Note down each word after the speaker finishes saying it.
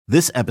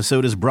This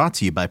episode is brought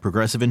to you by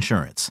Progressive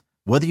Insurance.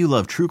 Whether you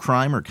love true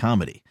crime or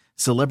comedy,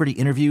 celebrity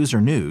interviews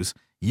or news,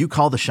 you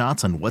call the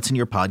shots on what's in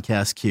your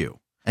podcast queue.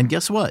 And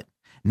guess what?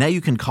 Now you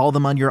can call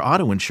them on your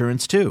auto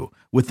insurance too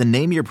with the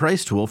Name Your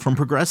Price tool from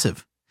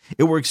Progressive.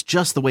 It works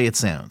just the way it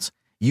sounds.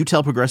 You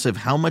tell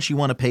Progressive how much you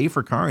want to pay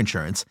for car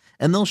insurance,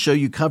 and they'll show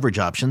you coverage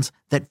options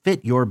that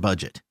fit your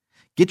budget.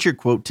 Get your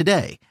quote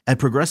today at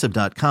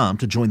Progressive.com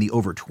to join the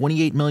over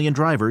 28 million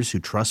drivers who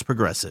trust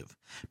Progressive.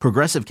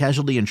 Progressive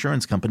Casualty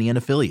Insurance Company and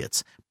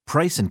Affiliates.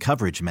 Price and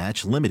coverage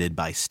match limited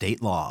by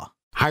state law.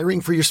 Hiring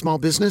for your small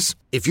business?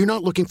 If you're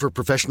not looking for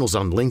professionals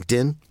on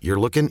LinkedIn, you're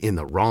looking in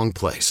the wrong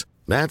place.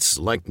 That's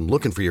like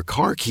looking for your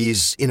car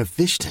keys in a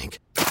fish tank.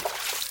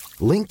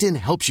 LinkedIn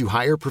helps you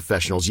hire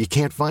professionals you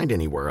can't find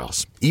anywhere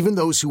else, even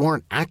those who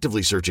aren't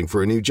actively searching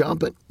for a new job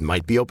but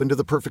might be open to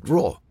the perfect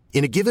role.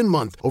 In a given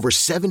month, over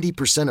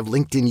 70% of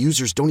LinkedIn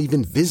users don't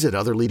even visit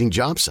other leading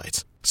job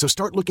sites. So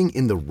start looking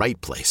in the right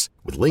place.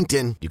 With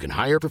LinkedIn, you can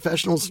hire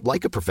professionals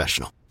like a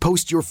professional.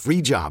 Post your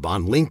free job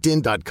on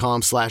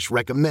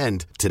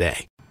linkedin.com/recommend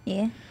today.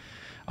 Yeah.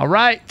 All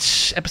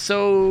right.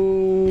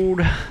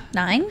 Episode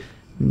 9?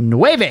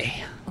 9.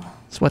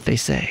 That's what they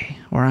say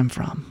where I'm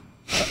from.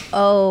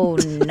 Oh,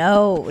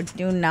 no.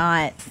 Do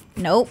not.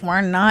 Nope,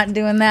 we're not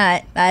doing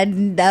that. I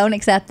don't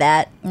accept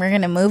that. We're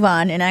going to move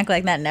on and act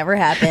like that never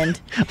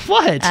happened.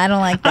 What? I don't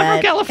like that. I'm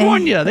from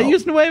California. They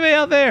use Nueve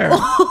out there.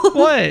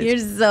 What? You're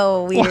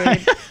so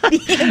weird. You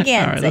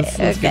can't All right,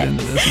 say let's get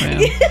into this,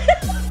 man.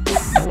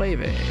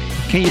 Nueve.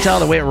 Can you tell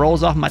the way it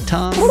rolls off my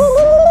tongue?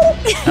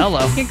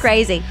 Hello. You're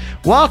crazy.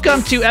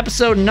 Welcome to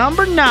episode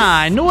number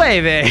 9,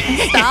 Nueve.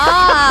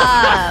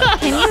 Stop.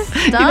 Can you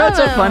stop? You know what's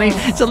so funny?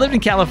 So I lived in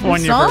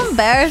California so for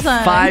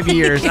embarrassing. 5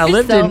 years.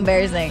 You're so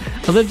embarrassing.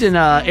 I lived in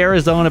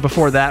Arizona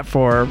before that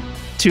for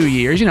 2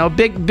 years. You know,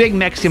 big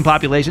Mexican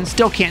population.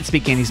 Still can't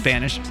speak any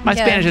Spanish. My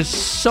Spanish is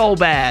so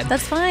bad.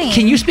 That's fine.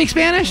 Can you speak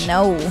Spanish?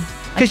 No.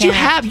 Because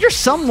you're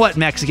somewhat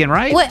Mexican,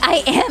 right? What?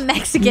 I am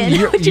Mexican.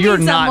 You're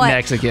not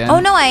Mexican. Oh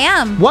no, I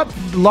am. What?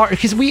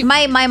 Because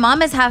my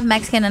mom is half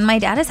Mexican and my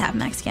dad is half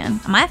Mexican.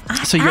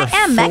 So you're I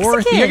am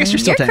Mexican. I guess you're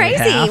still crazy.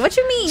 half. What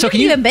you mean? So you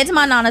haven't even been to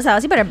my Nana's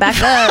house. You better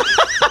back up.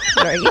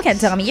 Or you can't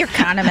tell me you're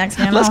kind of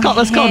Mexican. Let's call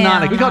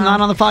Nana. Can we call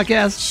Nana on the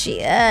podcast?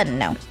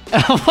 No.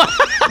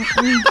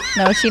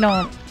 No, she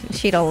don't.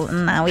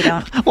 No, we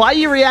don't. Why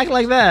you react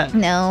like that?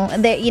 No,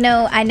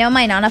 I know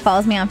my Nana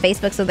follows me on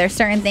Facebook, so there's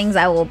certain things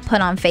I will put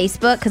on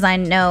Facebook because I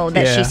know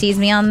that she sees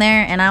me on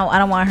there, and I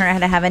don't want her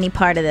to have any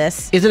part of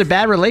this. Is it a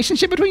bad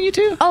relationship between you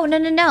two? Oh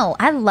no!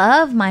 I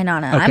love my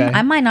Nana. Okay.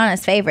 I'm my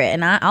Nana's favorite,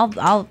 and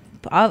I'll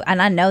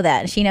and I know that,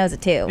 and she knows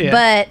it too. Yeah.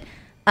 But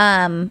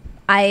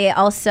I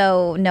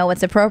also know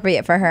what's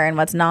appropriate for her and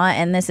what's not,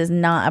 and this is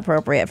not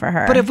appropriate for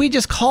her. But if we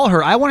just call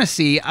her, I want to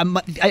see,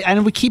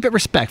 and we keep it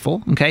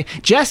respectful, okay?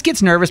 Jess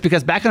gets nervous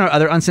because back on our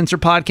other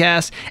Uncensored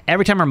podcast,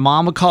 every time her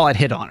mom would call, I'd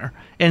hit on her.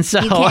 And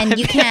so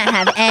you can't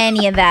have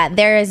any of that.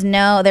 There's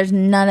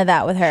none of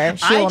that with her.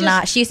 She will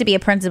not. She used to be a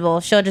principal.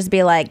 She'll just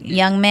be like,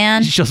 young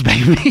man. She'll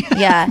spank me.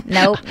 Yeah.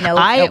 Nope.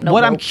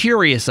 I'm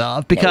curious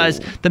of, because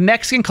the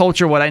Mexican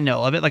culture, what I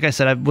know of it, like I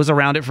said, I was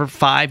around it for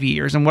 5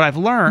 years, and what I've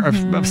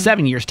learned, or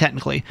 7 years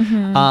technically,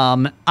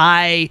 it's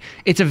a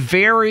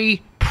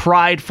very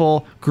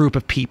prideful group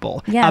of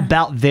people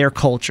about their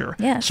culture.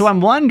 Yes. So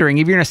I'm wondering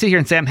if you're going to sit here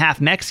and say I'm half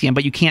Mexican,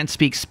 but you can't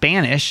speak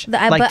Spanish. Does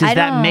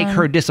that make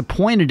her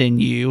disappointed in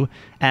you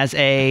as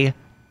a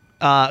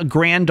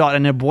granddaughter,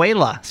 an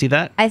abuela? See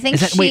that? I'm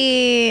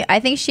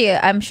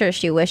sure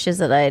she wishes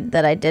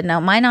that I did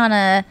know. My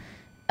Nana,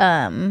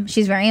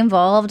 she's very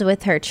involved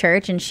with her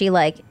church, and she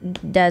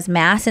does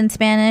mass in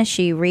Spanish.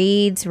 She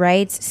reads,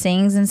 writes,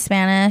 sings in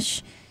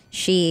Spanish.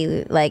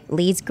 She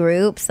leads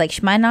groups.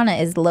 My Nana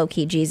is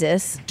low-key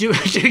Jesus. Do you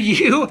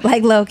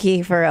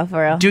low-key for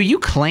real? Do you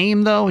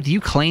claim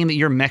that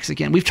you're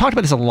Mexican? We've talked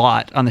about this a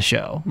lot on the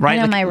show, right?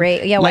 I know my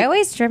race. Yeah, I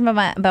always dream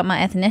about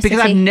my ethnicity.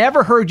 Because I've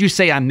never heard you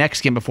say I'm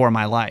Mexican before in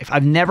my life.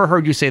 I've never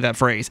heard you say that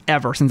phrase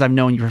ever since I've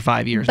known you for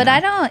 5 years. But now. I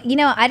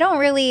don't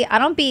really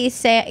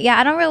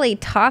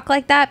talk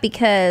like that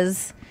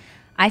because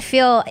I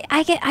feel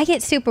I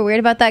get super weird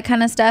about that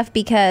kind of stuff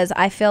because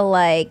I feel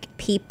like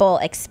people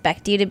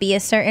expect you to be a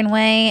certain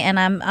way, and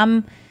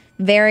I'm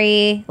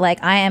very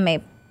I am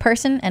a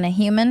person and a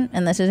human,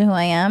 and this is who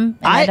I am,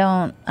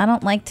 and I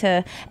don't like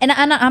to, and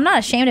I'm not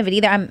ashamed of it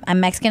either. I'm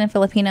Mexican and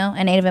Filipino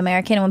and Native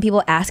American, and when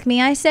people ask me,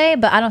 I say,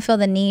 but I don't feel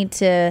the need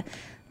to.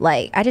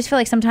 I just feel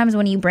like sometimes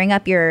when you bring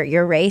up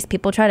your race,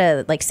 people try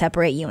to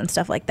separate you and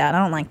stuff like that. I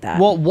don't like that.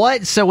 Well,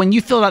 so when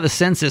you filled out the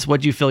census, what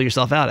do you fill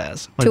yourself out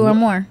as? 2 or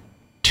more.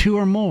 2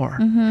 or more.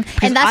 Mm-hmm.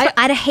 And that's what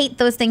I hate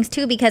those things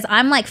too, because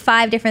I'm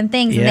 5 different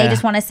things and they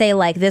just want to say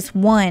this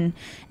one.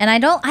 And I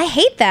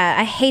hate that.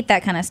 I hate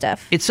that kind of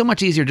stuff. It's so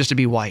much easier just to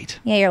be white.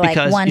 Yeah,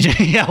 you're one.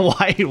 Yeah,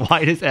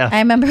 white is F. I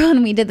remember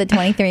when we did the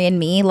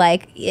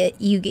 23andMe,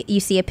 you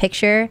see a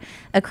picture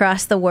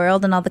across the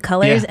world and all the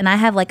colors, and I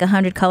have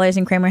 100 colors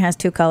and Kramer has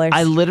 2 colors.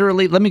 I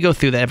literally, let me go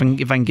through that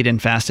if I can get in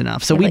fast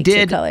enough. So we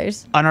did, 2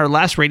 colors. On our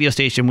last radio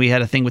station, we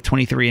had a thing with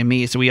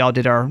 23andMe, so we all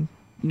did our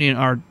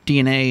our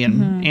DNA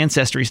and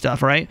ancestry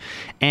stuff, right?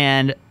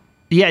 And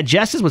yeah,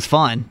 Jess's was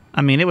fun.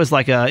 I mean, it was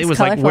like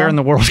where in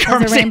the world is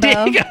Carmen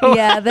Sandiego?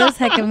 Yeah, that was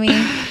heck of me.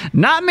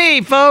 Not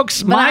me,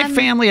 folks. My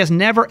family has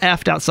never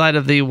effed outside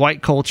of the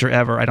white culture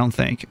ever, I don't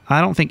think. I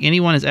don't think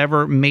anyone has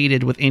ever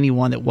mated with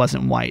anyone that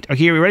wasn't white.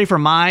 Okay, are we ready for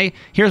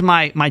here's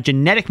my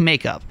genetic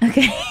makeup.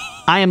 Okay.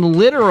 I am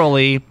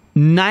literally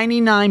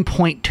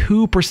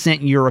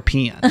 99.2%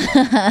 European.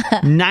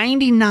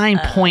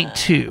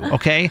 99.2,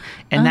 okay?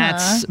 And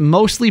that's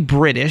mostly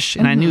British,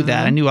 and I knew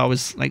that. I knew I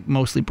was like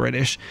mostly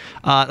British.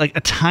 Like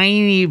a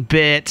tiny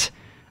bit,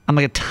 I'm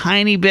like a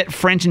tiny bit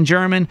French and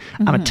German.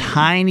 I'm a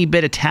tiny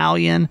bit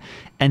Italian,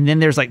 and then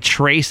there's like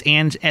trace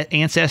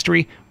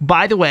ancestry.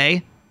 By the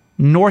way,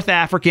 North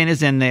African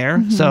is in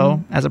there.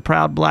 So as a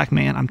proud black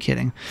man, I'm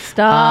kidding.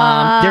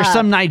 Stop. There's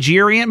some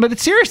Nigerian, but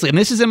seriously, and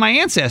this is in my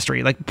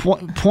ancestry. Like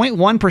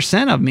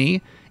 0.1% of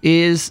me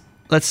is,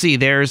 let's see,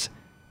 there's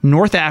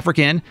North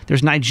African,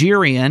 there's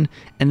Nigerian,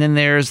 and then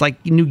there's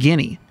like New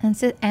Guinea.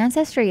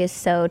 Ancestry is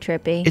so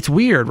trippy. It's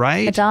weird,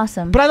 right? It's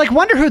awesome. But I like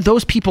wonder who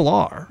those people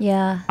are.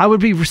 Yeah. I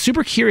would be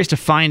super curious to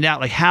find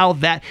out like how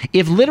that,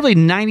 if literally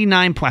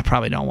 99, I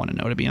probably don't want to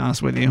know, to be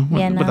honest with you,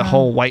 with a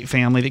whole white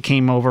family that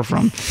came over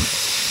from...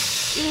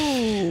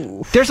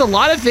 There's a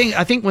lot of things.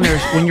 I think when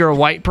you're a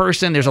white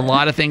person, there's a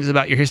lot of things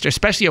about your history,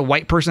 especially a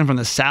white person from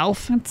the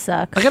South. That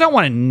sucks. Like I don't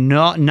want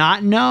to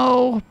not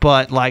know,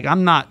 but like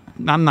I'm not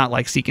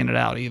like seeking it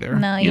out either.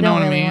 No, you know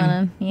don't what really I mean?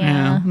 want to.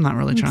 Yeah, I'm not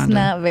really trying to. It's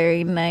not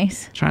very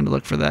nice. Trying to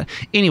look for that.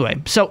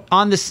 Anyway, so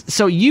on this,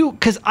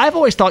 because I've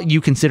always thought you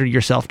considered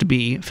yourself to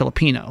be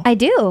Filipino. I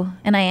do,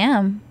 and I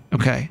am.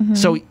 Okay,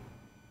 so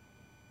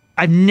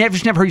I've never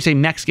heard you say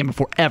Mexican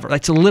before ever.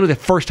 That's literally the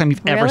first time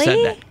you've ever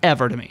said that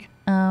ever to me.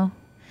 Oh.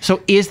 So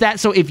is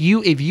that so? If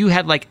you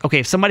had like,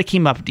 okay, if somebody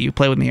came up to you,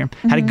 play with me here,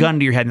 had a gun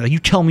to your head, and like, you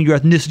tell me your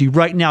ethnicity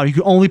right now, you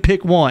can only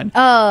pick one.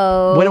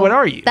 Oh, what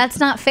are you? That's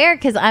not fair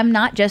because I'm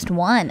not just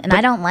one, and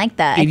I don't like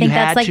that. I think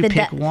that's like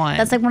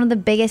that's like one of the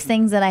biggest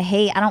things that I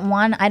hate.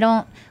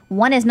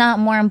 One is not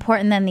more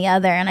important than the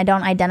other, and I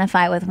don't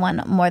identify with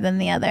one more than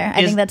the other.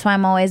 I think that's why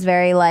I'm always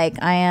very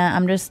like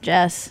I'm just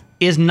Jess.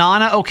 Is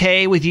Nana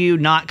okay with you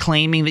not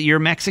claiming that you're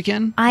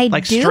Mexican? I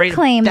do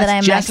claim that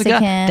I'm Jessica,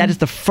 Mexican. That is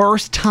the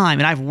first time,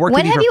 and I've worked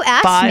with you for When have you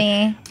asked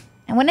me?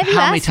 And when have you asked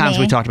me? How many times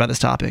have we talked about this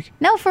topic?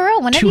 No, for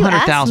real. When have you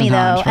asked me, though?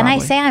 Times, and I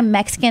say I'm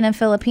Mexican and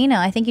Filipino.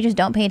 I think you just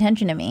don't pay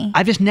attention to me.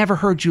 I've just never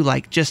heard you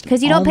just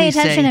because you don't pay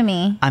attention to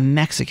me. I'm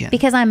Mexican.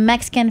 Because I'm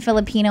Mexican,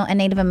 Filipino, and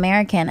Native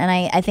American. And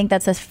I think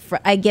that's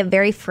I get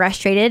very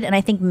frustrated. And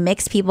I think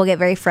mixed people get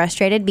very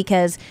frustrated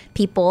because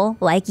people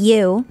like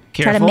you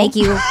try to make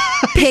you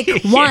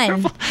pick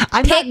one.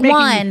 I'm not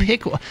making you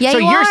pick one. Yeah, so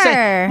you you're are.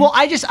 Saying, well,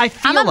 I feel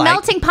I'm a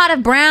melting pot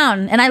of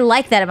brown, and I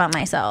like that about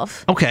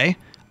myself. Okay.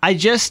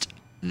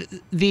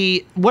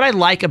 What I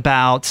like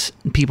about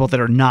people that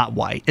are not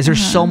white is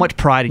there's so much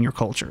pride in your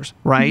cultures,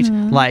 right?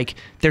 Like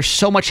there's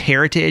so much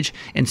heritage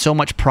and so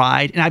much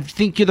pride. And I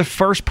think you're the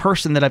first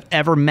person that I've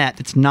ever met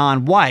that's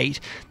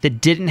non-white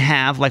that didn't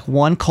have like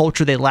one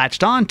culture they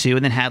latched onto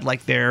and then had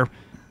like their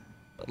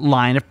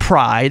line of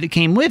pride that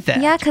came with that.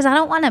 Yeah, because I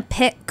don't want to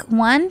pick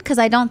one because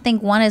I don't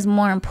think one is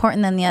more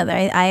important than the other.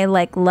 I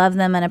like love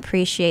them and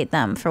appreciate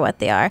them for what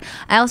they are.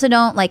 I also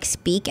don't like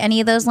speak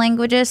any of those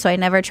languages, so I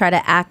never try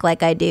to act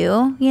like I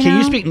do. Can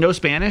you speak no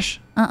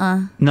Spanish?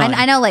 No.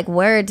 I know like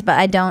words, but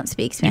I don't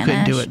speak Spanish.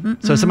 You couldn't do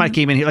it. So somebody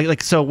came in here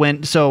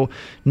so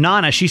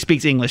Nana, she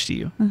speaks English to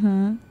you.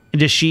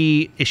 Is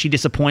she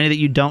disappointed that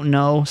you don't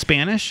know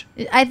Spanish?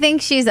 I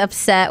think she's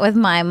upset with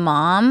my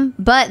mom.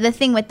 But the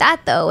thing with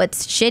that, though,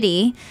 it's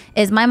shitty,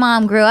 is my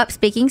mom grew up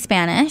speaking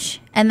Spanish,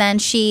 and then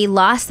she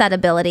lost that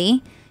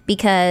ability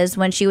because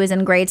when she was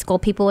in grade school,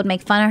 people would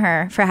make fun of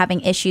her for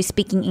having issues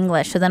speaking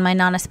English. So then my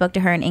nana spoke to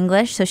her in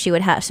English, so she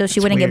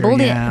wouldn't get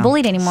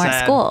bullied anymore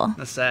at school.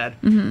 That's sad.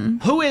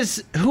 Who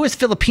is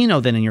Filipino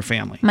then in your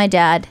family? My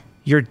dad.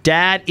 Your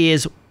dad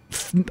is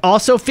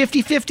also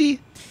 50-50?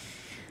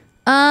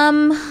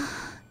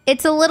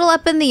 It's a little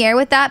up in the air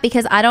with that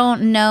because I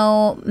don't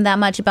know that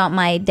much about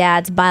my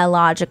dad's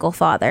biological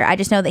father. I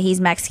just know that he's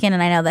Mexican,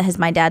 and I know that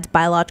my dad's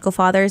biological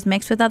father is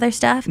mixed with other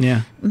stuff.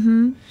 Yeah.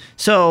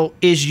 So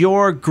is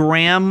your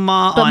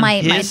grandma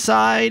his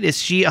side, is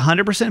she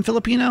 100%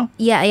 Filipino?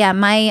 Yeah.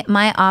 My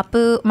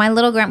apu, my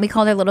little we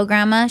called her little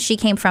grandma. She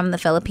came from the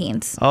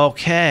Philippines.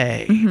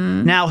 Okay.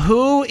 Now,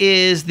 who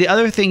is the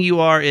other thing you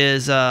are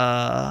is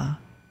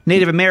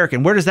Native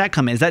American. Where does that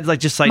come in? Is that like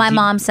just like my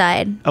mom's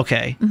side?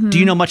 Okay. Do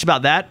you know much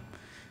about that?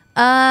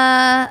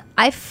 I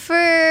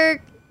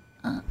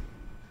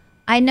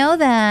know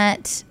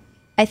that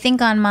I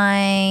think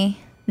on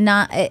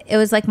it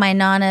was like my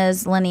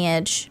nana's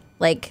lineage.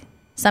 Like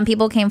some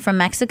people came from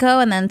Mexico,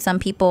 and then some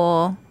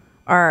people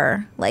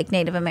are like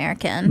Native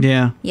American.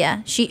 Yeah.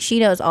 Yeah. She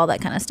knows all that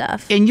kind of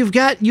stuff. And you've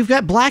got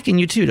black in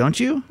you too, don't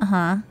you?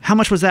 How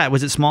much was that?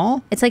 Was it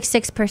small? It's like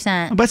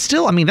 6%. But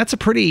still, I mean, that's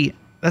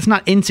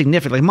not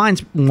insignificant. Like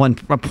mine's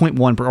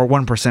 1.1 or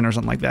 1% or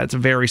something like that. It's a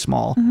very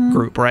small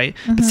group, right?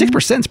 But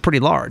 6% is pretty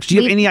large. Do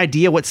you have any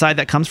idea what side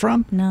that comes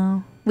from?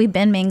 No. We've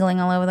been mingling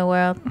all over the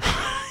world.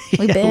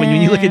 We've been. When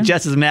you look at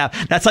Jess's map,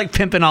 that's like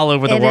pimping all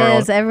over the world. It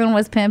is. Everyone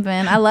was pimping.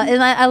 I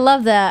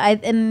love that. I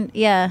like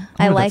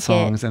that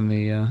song's it. in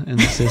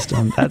the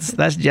system.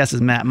 That's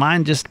Jess's map.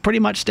 Mine just pretty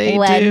much stayed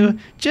One. to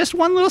just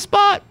one little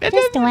spot. And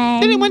Just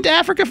then it one. went to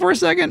Africa for a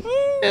second,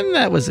 and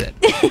that was it.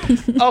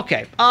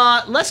 Okay,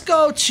 let's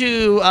go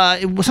to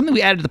something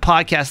we added to the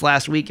podcast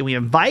last week, and we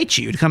invite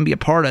you to come be a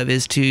part of,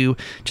 is to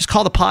just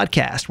call the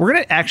podcast. We're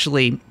going to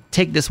actually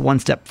take this one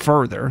step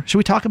further. Should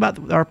we talk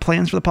about our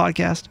plans for the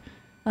podcast?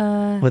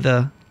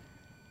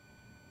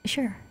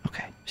 Sure.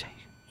 Okay.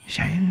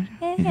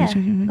 Yeah.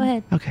 Go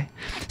ahead. Okay.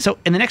 So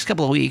in the next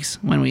couple of weeks,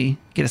 when we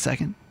get a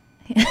second,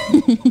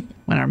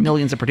 when our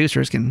millions of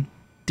producers can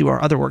do our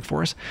other work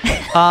for us,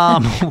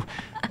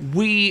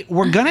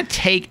 we're going to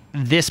take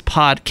this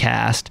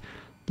podcast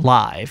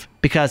live,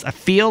 because I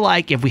feel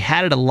like if we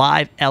had a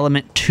live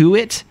element to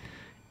it,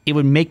 it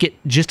would make it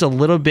just a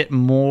little bit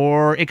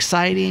more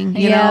exciting.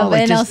 You know?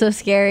 Like, and just also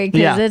scary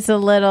because it's a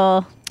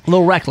little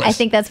reckless. I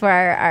think that's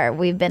where our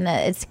we've been.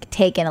 It's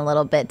taken a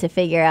little bit to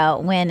figure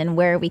out when and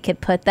where we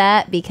could put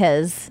that,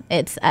 because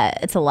it's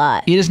a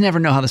lot. You just never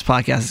know how this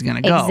podcast is going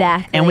to go.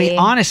 Exactly. And we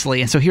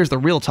honestly, and so here's the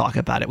real talk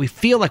about it. We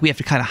feel like we have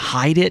to kind of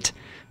hide it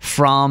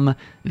from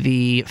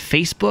the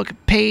Facebook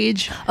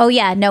page. Oh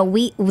yeah, no,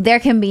 there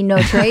can be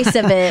no trace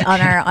of it on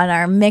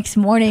our Mixed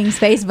Mornings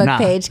Facebook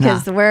page,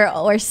 because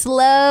we're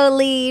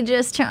slowly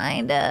just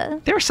trying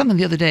to. There was something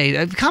the other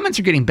day. The comments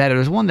are getting better.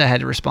 There's one that I had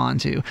to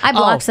respond to. I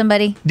blocked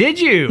somebody. Did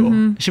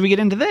you? Should we get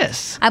into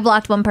this? I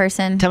blocked one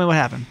person. Tell me what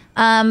happened.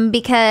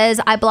 Because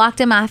I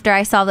blocked him after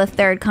I saw the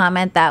third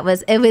comment.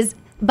 It was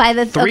by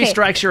the three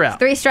strikes, you're out.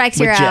 3 strikes,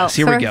 With you're Jess. out.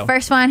 Here we go.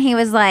 First one, he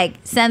was like,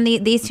 "Send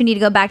these two need to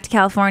go back to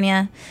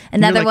California."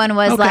 Another one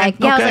was I was like,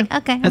 "Okay,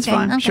 that's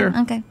fine, okay, sure."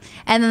 okay."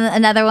 And then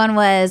another one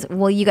was,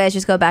 "Well, you guys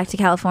just go back to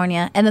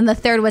California." And then the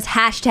third was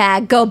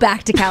 #go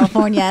back to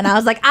California. And I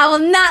was like, "I will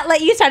not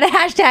let you start a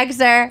hashtag,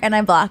 sir." And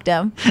I blocked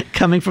him.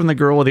 Coming from the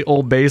girl with the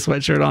Old Bay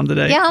sweatshirt on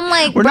today. Yeah, I'm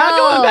like, we're bro, not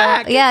going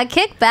back. Yeah,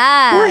 kick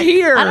back. We're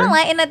here. I don't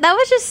like, and that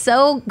was just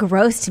so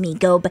gross to me.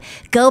 Go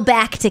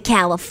back to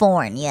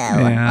California.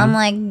 Yeah. I'm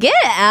like, get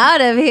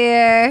out of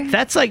here.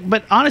 That's like,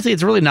 but honestly,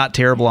 it's really not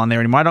terrible on there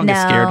anymore. I don't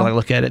get scared when I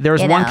look at it. There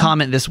was one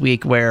comment this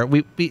week where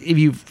we if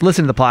you've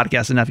listened to the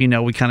podcast enough, you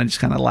know, we kind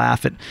of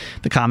laugh at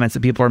the comments that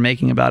people are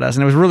making about us.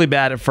 And it was really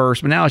bad at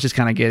first, but now it's just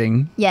kind of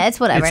getting,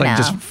 it's whatever. It's like now.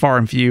 just far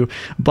and few.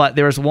 But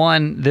there was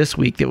one this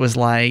week that was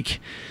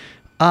like,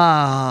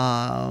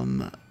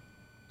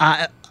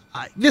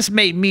 this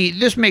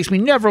makes me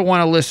never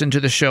want to listen to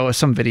the show.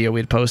 Some video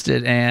we'd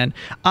posted, and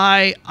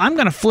I'm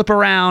gonna flip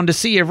around to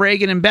see if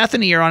Reagan and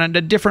Bethany are on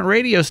a different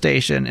radio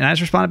station. And I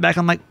just responded back,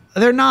 I'm like,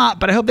 they're not,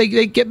 but I hope they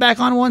get back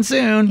on one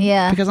soon.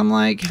 Yeah, because I'm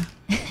like,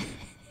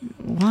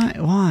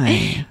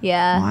 why?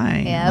 Yeah,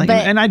 why? Yeah, like,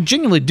 but, and I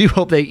genuinely do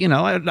hope they, you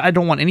know, I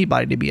don't want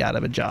anybody to be out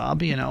of a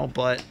job, you know,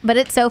 but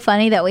it's so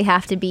funny that we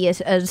have to be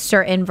a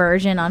certain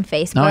version on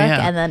Facebook,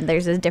 and then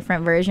there's a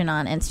different version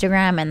on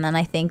Instagram, and then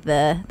I think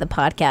the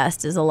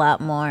podcast is a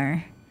lot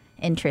more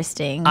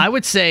interesting. I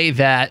would say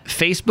that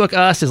Facebook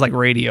us is like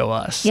radio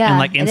us, and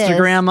like it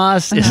Instagram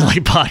us is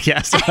like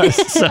podcast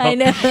us. So I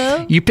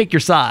know. you pick your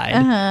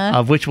side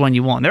of which one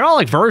you want. They're all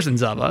like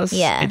versions of us.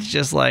 Yeah. It's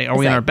just like, are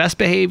we on our best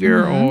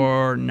behavior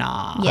or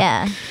not?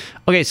 Yeah.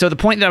 Okay, so the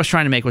point that I was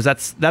trying to make was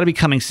that'll be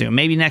coming soon,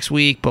 maybe next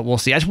week, but we'll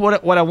see.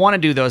 What I want to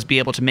do though is be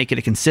able to make it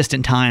a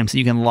consistent time so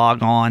you can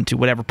log on to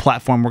whatever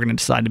platform we're going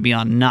to decide to be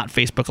on. Not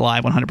Facebook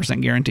Live,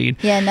 100% guaranteed.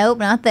 Yeah, nope,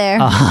 not there.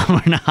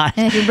 We're not.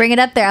 And if you bring it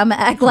up there, I'm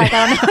gonna act like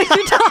I don't know what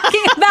you're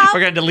talking about. We're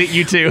gonna delete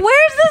you too.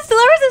 Where's this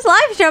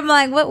live show? I'm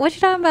like, what you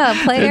talking about?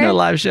 Player? There's no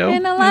live show.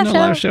 There's no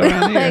live show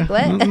around here. Like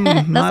what?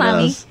 That's not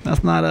me.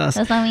 That's not us.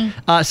 That's not me.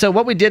 So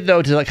what we did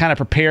though to like kind of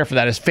prepare for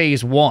that is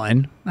phase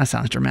 1. That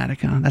sounds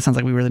dramatic, huh? That sounds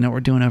like we really know what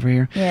we're doing over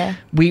here. Yeah.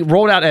 We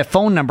rolled out a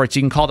phone number so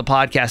you can call the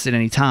podcast at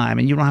any time,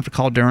 and you don't have to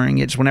call during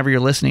it. Just whenever you're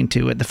listening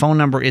to it. The phone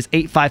number is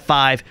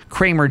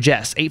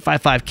 855-KRAMER-JESS,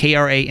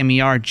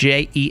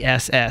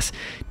 855-KRAMER-JESS.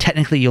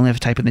 Technically, you only have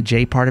to type in the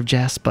J part of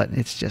Jess, but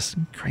it's just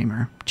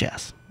Kramer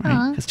Jess,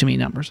 right? It's too many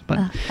numbers. But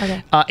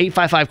okay.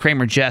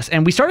 855-KRAMER-JESS.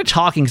 And we started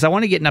talking because I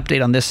want to get an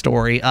update on this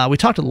story. We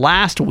talked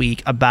last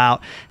week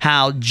about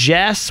how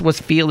Jess was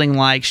feeling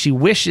like she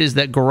wishes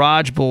that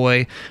Garage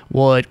Boy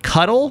would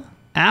cuddle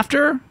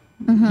after.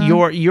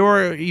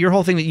 Your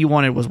whole thing that you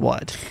wanted was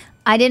what?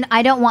 I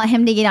don't want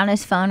him to get on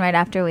his phone right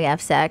after we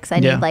have sex. I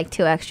need like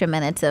 2 extra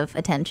minutes of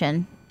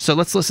attention. So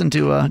let's listen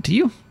to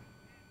you.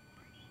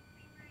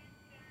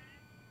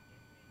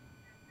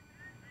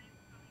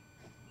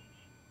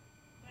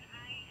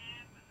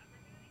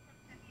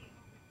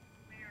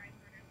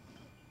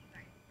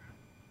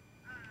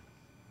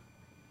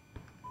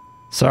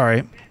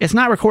 Sorry. It's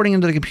not recording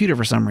into the computer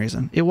for some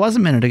reason. It was a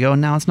minute ago,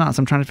 and now it's not,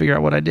 so I'm trying to figure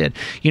out what I did.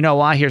 You know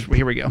why?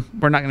 Here we go.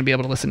 We're not going to be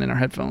able to listen in our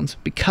headphones,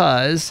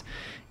 because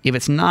if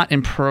it's not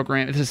in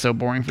program... This is so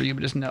boring for you,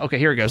 but just know... Okay,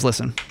 here it goes.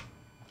 Listen.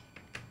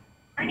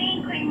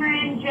 Morning, Kramer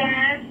and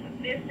Jess.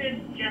 This is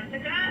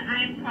Jessica.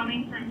 I'm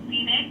calling from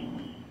Phoenix,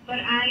 but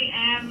I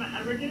am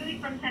originally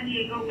from San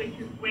Diego, which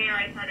is where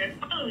I started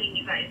following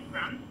you guys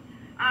from.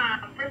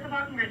 First of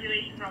all,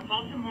 congratulations on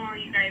Baltimore.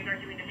 You guys are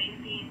doing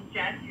amazing.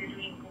 Jess, you're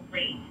doing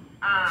great.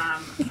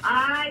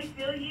 I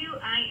feel you.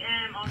 I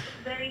am also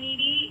very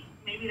needy.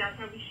 Maybe that's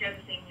why we share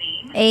the same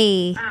name.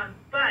 Hey.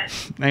 But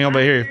hang on,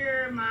 here.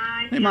 after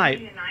my They might.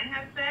 family and I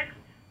have sex,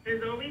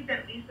 there's always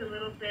at least a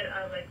little bit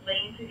of like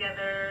laying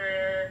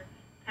together,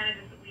 kind of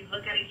just we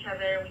look at each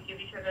other, we give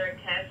each other a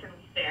kiss, and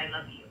we say I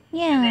love you.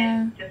 Yeah. And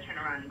then just turn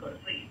around and go to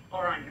sleep,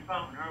 or on your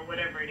phone, or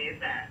whatever it is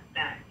that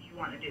you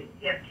want to do.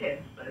 You have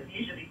kids, but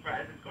usually for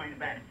us it's going to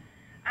bed.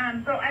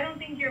 So I don't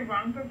think you're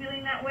wrong for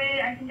feeling that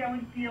way. I think I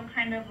would feel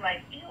kind of like,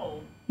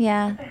 ew,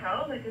 Yeah. what the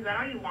hell? Like, is that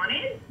all you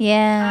wanted?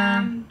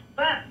 Yeah.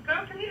 But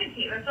girl,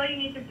 communicate. That's all you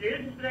need to do.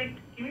 Just like,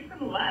 give me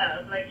some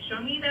love. Like,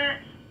 show me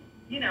that,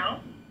 you know,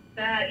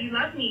 that you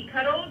love me.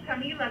 Cuddle, tell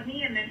me you love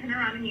me, and then turn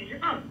around and use your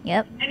phone.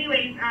 Yep.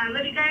 Anyways,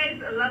 love you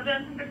guys. I love the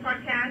Unscented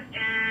podcast,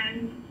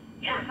 and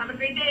yeah, have a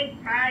great day.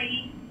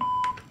 Bye.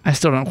 I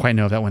still don't quite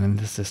know if that went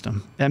into the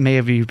system. That may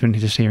have you been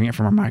just hearing it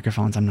from our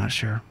microphones. I'm not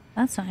sure.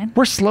 That's fine.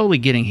 We're slowly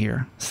getting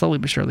here, slowly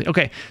but surely.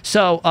 Okay,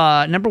 so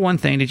number one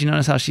thing, did you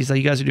notice how she's like,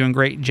 you guys are doing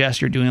great? Jess,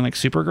 you're doing like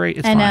super great.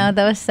 It's I fine. know.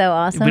 That was so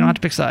awesome. We don't have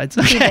to pick sides.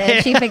 She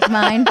did. She picked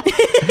mine.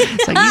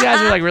 It's like, you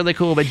guys are like really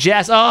cool, but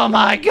Jess, oh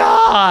my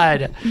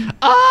God.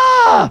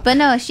 Ah! But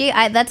no,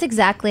 that's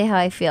exactly how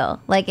I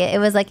feel. Like it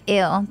was like,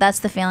 ew. That's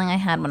the feeling I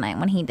had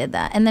when he did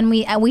that. And then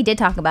we did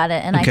talk about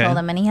it, and Okay. I told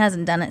him, and he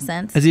hasn't done it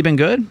since. Has he been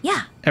good?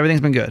 Yeah.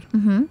 Everything's been good.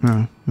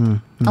 I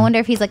wonder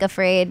if he's like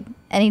afraid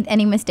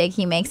any mistake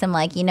he makes. I'm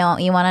like, you want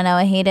to know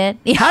what he did?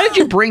 How did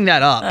you bring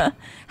that up?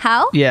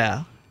 How?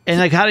 Yeah. And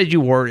like, how did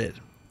you word it?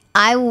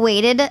 I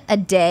waited a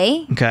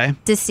day Okay.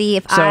 to see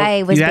if So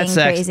I was you had being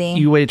sex, crazy.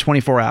 You waited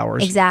 24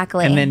 hours.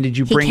 Exactly. And then did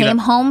you bring He it came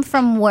up? home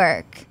from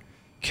work.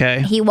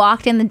 Okay. He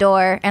walked in the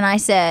door, and I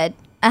said,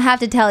 I have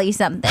to tell you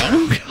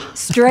something.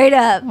 Straight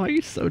up. Why are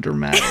you so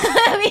dramatic?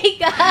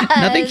 Because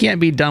Nothing can't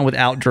be done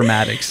without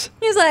dramatics.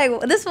 he's like,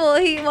 this fool,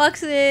 he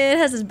walks in,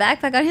 has his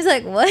backpack on. He's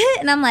like, what?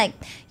 And I'm like,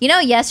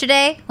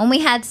 yesterday when we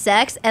had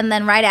sex and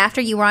then right after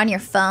you were on your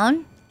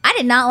phone, I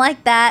did not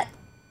like that.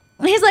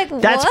 And he's like,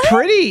 what? That's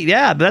pretty.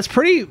 Yeah, that's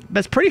pretty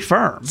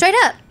firm. Straight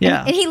up.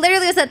 Yeah. And he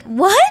literally said,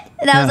 what?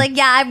 And I was Yeah. like,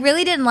 yeah, I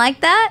really didn't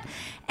like that.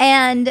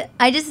 And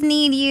I just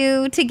need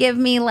you to give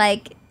me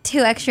like 2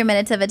 extra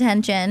minutes of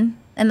attention.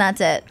 And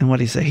that's it. And what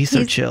did he say? He's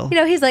so chill.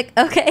 He's like,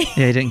 okay.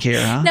 Yeah, he didn't care,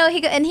 huh? No,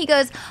 he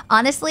goes,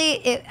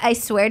 honestly, I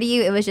swear to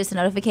you, it was just a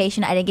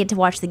notification. I didn't get to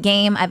watch the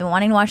game. I've been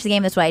wanting to watch the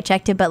game. That's why I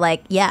checked it. But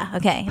like, yeah,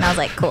 okay. And I was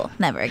like, cool,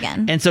 never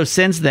again. And so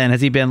since then, has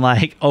he been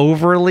like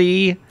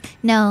overly?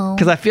 No.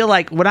 Because I feel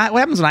like what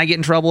happens when I get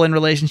in trouble in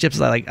relationships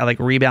is I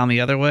rebound the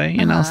other way,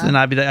 So then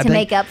I'd be like, To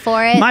make up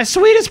for it. My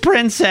sweetest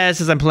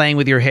princess, as I'm playing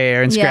with your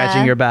hair and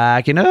scratching Yeah. your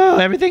back,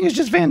 everything is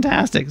just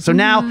fantastic. So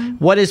now,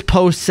 what is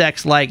post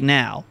sex like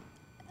now?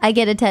 I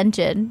get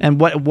attention. And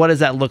what does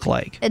that look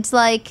like? It's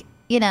like,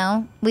 we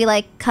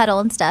like cuddle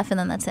and stuff, and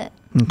then that's it.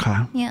 Okay.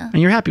 Yeah.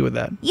 And you're happy with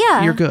that?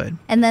 Yeah. You're good.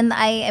 And then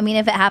I mean,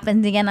 if it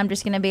happens again, I'm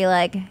just going to be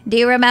like, do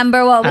you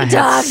remember what we I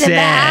talked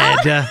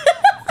about? said,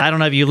 I don't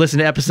know if you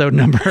listened to episode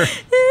number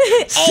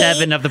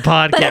 7 of the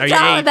podcast. But or it's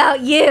all 8. about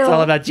you. It's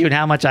all about you and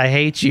how much I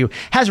hate you.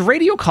 Has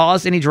radio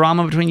caused any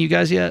drama between you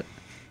guys yet?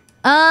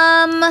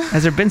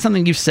 Has there been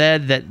something you've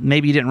said that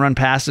maybe you didn't run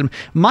past him?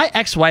 My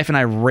ex-wife and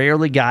I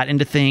rarely got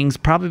into things,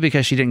 probably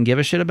because she didn't give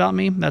a shit about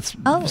me. That's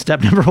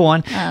step number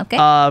 1 Okay.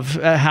 of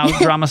how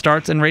drama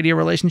starts in radio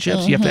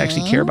relationships. You have to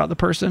actually care about the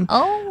person.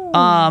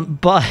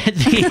 But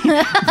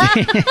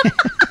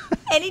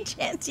any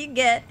chance you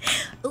get.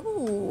 Ooh.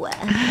 All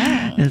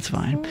right. it's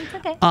fine. It's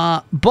okay.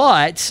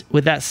 But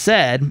with that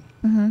said,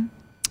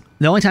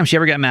 the only time she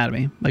ever got mad at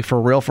me, like for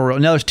real,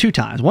 no, there's 2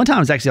 times. One time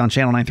was actually on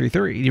Channel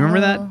 933. Do you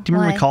remember that? Do you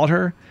remember why? we called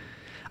her?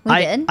 We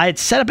did? I had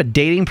set up a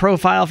dating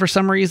profile for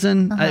some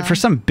reason, for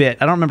some bit.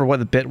 I don't remember what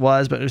the bit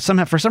was, but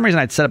for some reason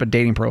I'd set up a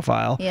dating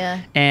profile.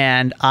 Yeah.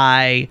 And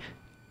I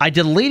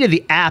deleted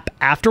the app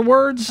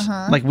afterwards.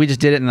 Like we just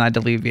did it and I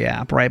deleted the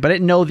app, right? But I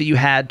didn't know that you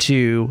had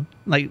to,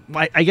 like,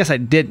 I guess I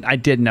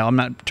did know. I'm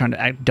not trying to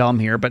act dumb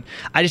here, but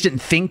I just didn't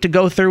think to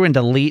go through and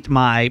delete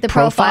my The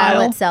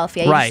profile itself,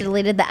 yeah. You Right. just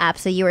deleted the app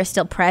so you were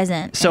still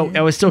present. So and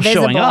it was still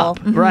showing visible. up,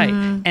 right?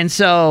 And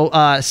so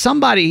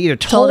somebody either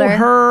told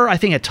her, I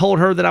think I told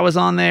her that I was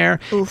on there,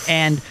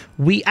 and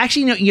we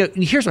actually,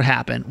 here's what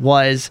happened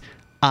was,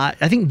 I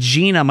think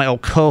Gina, my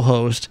old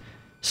co-host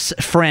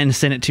friend,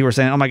 sent it to her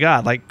saying, "Oh my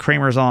God, like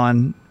Kramer's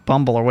on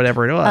Bumble or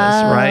whatever it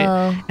was,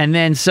 right?" And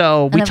then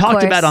so we And of talked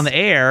course, about it on the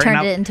air, Turned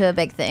and it into a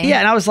big thing. yeah,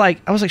 and I was like,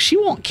 she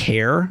won't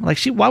care. Like,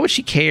 why would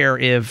she care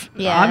if?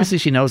 Yeah. Obviously,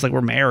 she knows like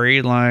we're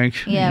married. Like,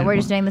 Yeah, we're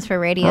just doing this for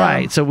radio.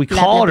 right. So we Blah,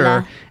 called blah,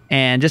 her, blah.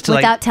 and just to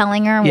Without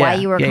telling her why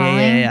you were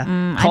calling?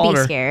 I'd Called be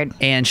her, scared.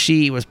 and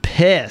she was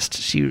pissed.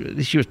 She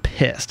was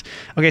pissed.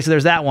 Okay, so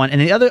there's that one.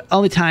 And the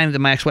only time that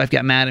my ex-wife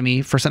got mad at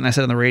me for something I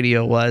said on the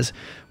radio was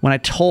when I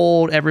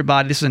told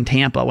everybody, this was in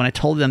Tampa, when I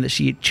told them that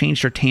she had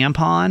changed her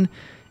tampon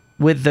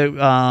with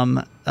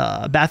the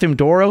bathroom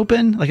door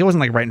open. Like, it wasn't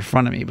like right in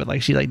front of me, but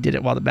like she like did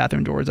it while the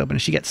bathroom door was open,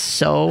 and she gets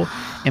so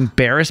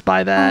embarrassed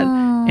by that,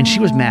 and she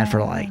was mad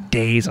for like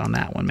days on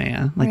that one,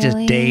 man. Like just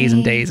days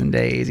and days and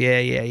days.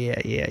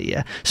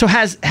 Yeah. So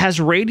has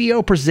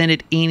radio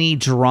presented any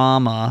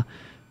drama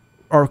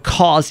or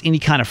caused any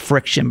kind of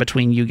friction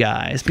between you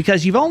guys?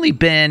 Because you've only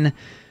been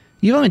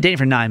dating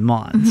for 9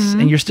 months,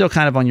 and you're still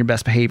kind of on your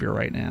best behavior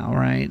right now,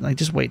 right? Like,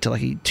 just wait till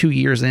like 2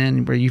 years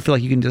in, where you feel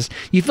like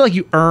you feel like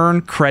you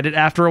earn credit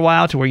after a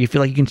while, to where you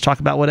feel like you can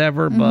talk about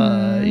whatever,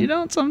 but you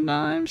don't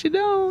sometimes. You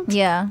don't.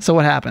 Yeah. So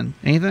what happened?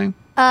 Anything?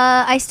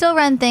 I still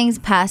run things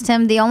past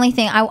him. The only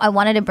thing I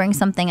wanted to bring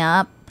something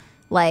up,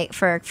 like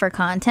for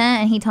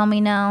content, and he told me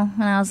no,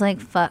 and I was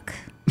like, fuck,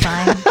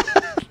 fine.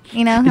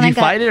 You know, Did you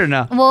fight it or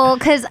no? Well,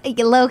 because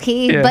low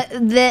key, Yeah. but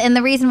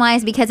the reason why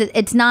is because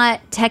it's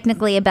not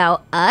technically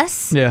about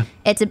us. Yeah.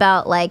 It's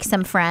about like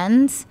some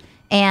friends,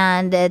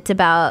 and it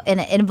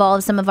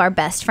involves some of our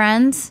best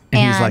friends.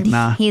 And he's like,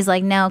 nah. He's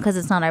like, no, because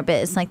it's not our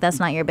business. Like,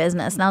 that's not your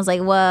business. And I was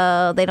like,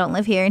 well, they don't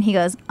live here. And he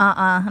goes,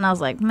 and I was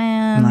like,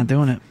 man, I'm not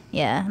doing it.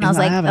 yeah. And He's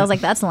not having I was it.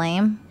 like, that's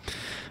lame.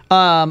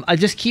 I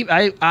just want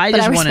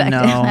to respect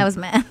know. it. I was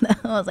mad.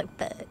 I was like,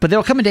 fuck. But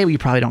there'll come a day where you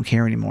probably don't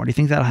care anymore. Do you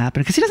think that'll happen?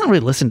 Because he doesn't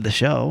really listen to the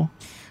show.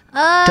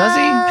 Does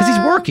he? Because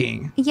he's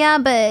working. Yeah,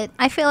 but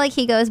I feel like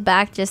he goes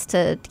back just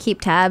to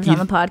keep tabs on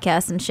the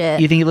podcast and shit.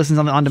 You think he listens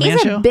on the on-demand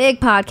He's show? a big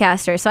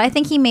podcaster, so I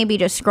think he maybe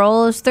just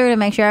scrolls through to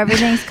make sure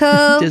everything's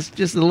cool.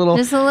 just a little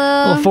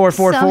little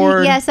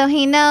forward. Yeah, so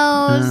he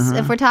knows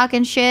if we're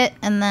talking shit,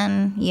 and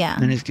then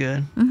Then he's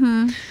good.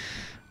 Mm-hmm.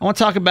 I want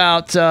to talk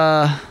about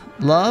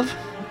love.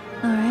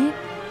 All right.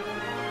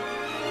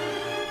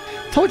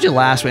 Told you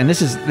last week, and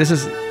this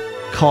is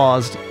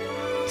caused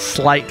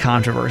slight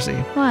controversy.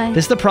 Why?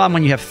 This is the problem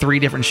when you have 3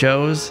 different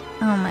shows.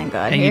 Oh my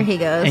god, And here he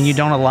goes. And you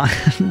don't align.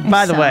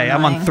 By the so way,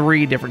 I'm on annoying.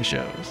 3 different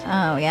shows.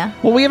 Oh yeah.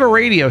 Well, we have a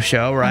radio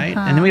show, right?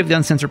 And then we have the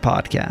Uncensored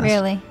podcast.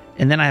 Really?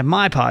 And then I have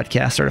my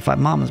podcast, Certified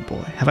Mama's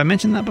Boy. Have I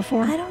mentioned that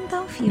before? I don't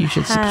know if you. You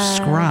should have.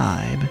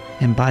 subscribe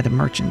and buy the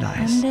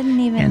merchandise. I didn't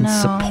even and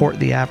know. support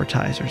the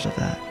advertisers of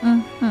that.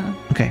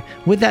 Mm-hmm. Okay.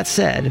 With that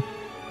said,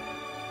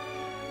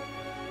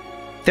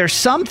 there's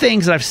some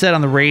things that I've said on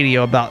the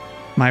radio about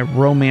my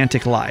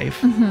romantic life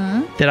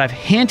that I've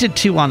hinted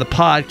to on the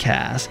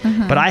podcast,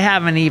 but I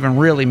haven't even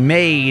really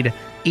made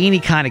any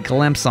kind of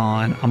glimpse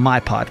on my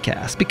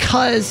podcast,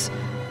 because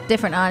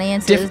Different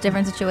audiences,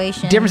 different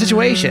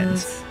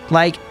situations.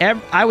 Like,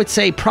 I would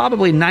say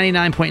probably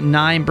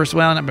 99.9%,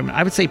 well,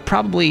 I would say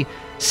probably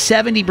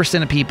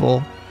 70% of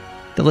people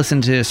that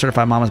listen to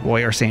Certified Mama's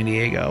Boy are San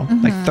Diego.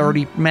 Like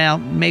 30,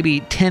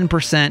 maybe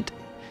 10%,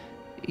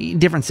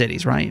 different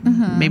cities, right?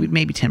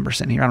 Maybe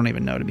 10% here. I don't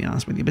even know, to be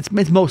honest with you. But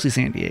it's mostly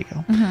San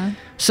Diego.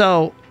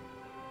 So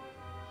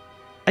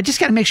I just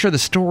got to make sure the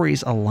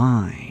stories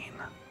align.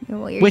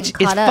 Well, you're Which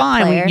getting is caught up,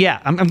 fine. player.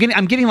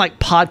 I'm getting like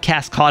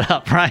podcast caught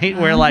up, right?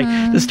 Where like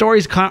the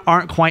stories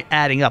aren't quite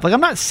adding up. Like,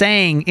 I'm not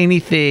saying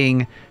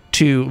anything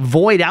to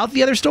void out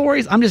the other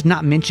stories. I'm just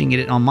not mentioning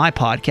it on my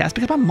podcast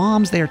because my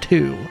mom's there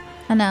too.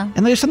 I know.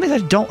 And there's some things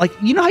I don't like.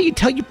 You know how you're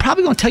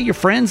probably going to tell your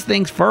friends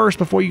things first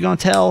before you're going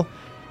to tell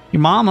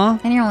your mama.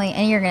 And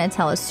you're gonna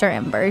tell a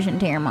certain version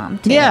to your mom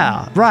too.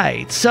 Yeah,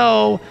 right.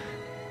 So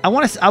I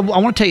want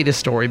to tell you this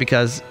story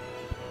because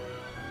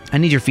I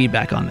need your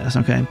feedback on this.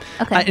 Okay.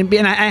 Okay.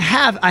 I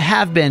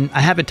have been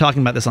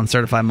talking about this on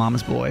Certified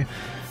Mama's Boy,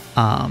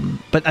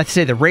 but I'd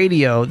say the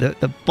radio,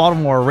 the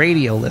Baltimore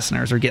radio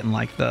listeners are getting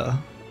like the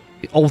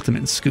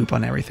ultimate scoop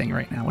on everything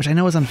right now, which I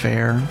know is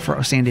unfair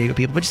for San Diego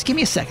people. But just give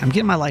me a second. I'm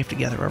getting my life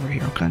together over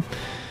here. Okay.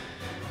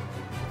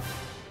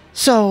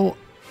 So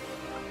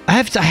I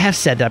have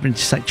said that I've been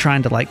just like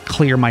trying to like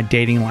clear my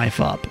dating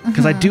life up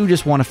because I do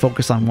just want to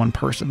focus on one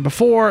person.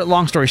 Before,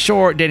 long story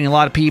short, dating a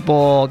lot of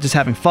people, just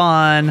having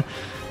fun.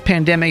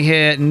 Pandemic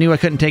hit and knew I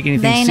couldn't take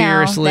anything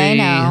seriously. They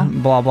know.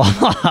 Blah blah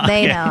blah.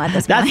 They know at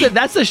this point.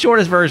 That's the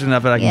shortest version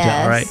of it I can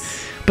tell, right?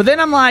 But then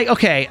I'm like,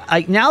 okay,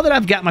 now that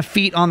I've got my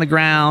feet on the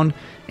ground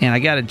and I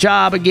got a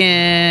job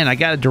again, I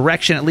got a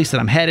direction at least that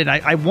I'm headed,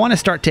 I want to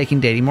start taking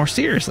dating more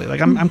seriously. Like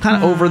I'm kind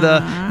of over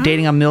the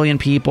dating a million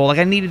people. Like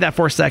I needed that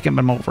for a second, but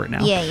I'm over it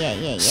now.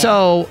 Yeah.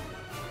 So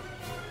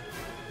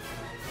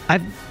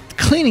I'm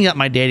cleaning up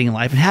my dating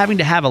life and having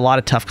to have a lot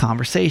of tough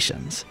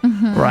conversations,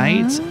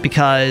 right?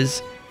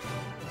 Because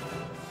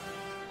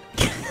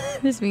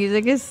this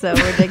music is so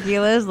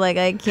ridiculous. Like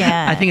I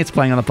can't. I think it's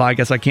playing on the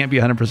podcast, so I can't be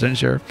 100%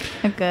 sure.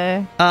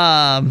 Okay.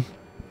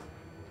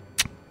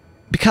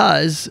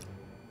 Because,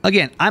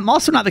 again, I'm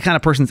also not the kind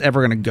of person that's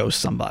ever going to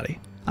ghost somebody.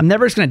 I'm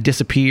never just going to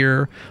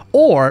disappear.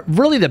 Or,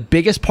 really, the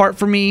biggest part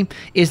for me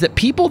is that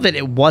people that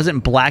it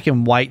wasn't black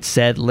and white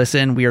said,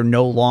 listen, we are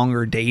no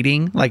longer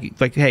dating.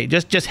 Like hey,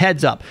 just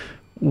heads up.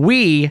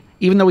 We,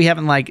 even though we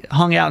haven't like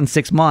hung out in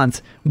 6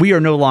 months, we are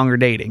no longer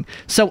dating.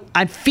 So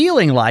I'm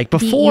feeling like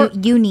before...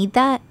 You need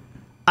that?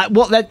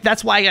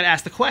 That's why I got to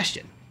ask the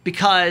question.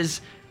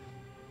 Because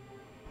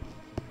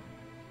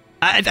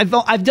I've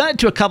done it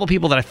to a couple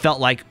people that I felt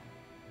like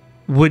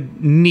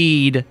would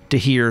need to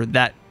hear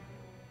that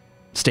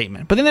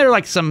statement. But then there are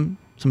like some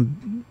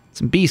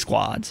some B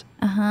squads.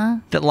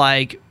 That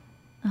like.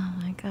 Oh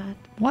my God.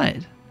 What?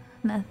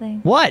 Nothing.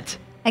 What?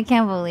 I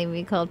can't believe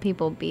you called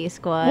people B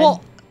squad.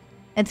 Well,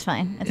 it's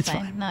fine. It's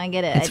fine. No, I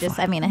get it. It's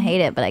fine. I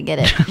hate it, but I get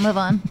it. Move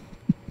on.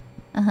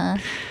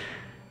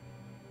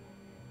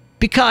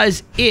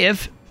 Because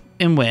if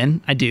and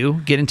when I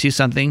do get into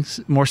something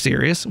more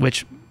serious,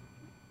 which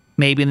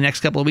maybe in the next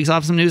couple of weeks I'll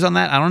have some news on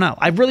that. I don't know.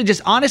 I really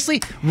just,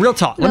 honestly, real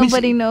talk.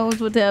 Nobody knows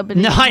what's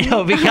happening. No, I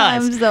know, because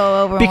I'm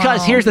so overwhelmed.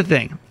 Because here's the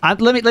thing. Let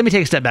me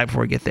take a step back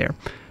before we get there.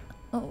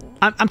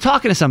 I'm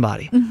talking to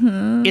somebody.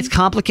 It's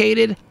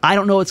complicated. I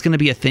don't know it's going to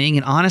be a thing.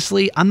 And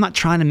honestly, I'm not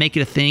trying to make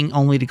it a thing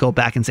only to go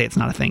back and say it's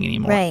not a thing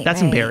anymore. Right,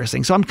 That's right.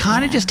 embarrassing. So I'm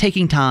kind of just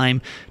taking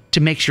time to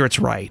make sure it's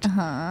right.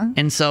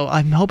 And so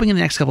I'm hoping in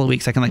the next couple of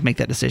weeks I can like make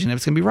that decision if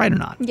it's going to be right or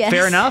not. Yes.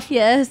 Fair enough?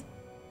 Yes.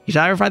 You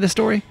clarify this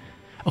story?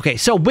 Okay,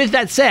 so with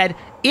that said,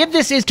 if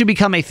this is to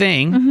become a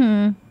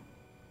thing,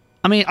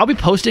 I mean, I'll be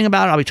posting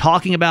about it. I'll be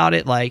talking about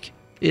it. Like,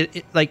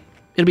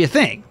 it'll be a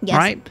thing, Yes.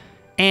 right?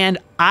 And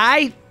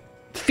I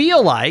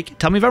feel like,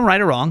 tell me if I'm right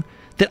or wrong,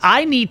 that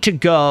I need to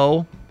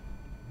go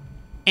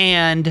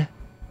and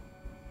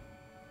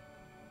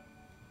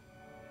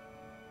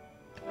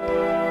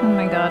Oh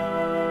my God.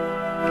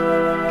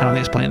 I don't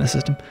think it's playing the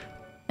system.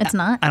 It's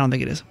not? I don't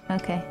think it is.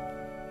 Okay.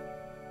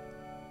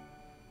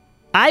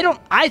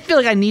 I feel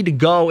like I need to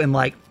go and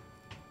like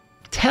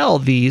tell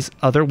these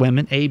other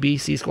women, A, B,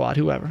 C squad,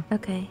 whoever,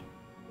 Okay.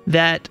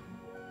 that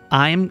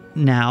I am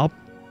now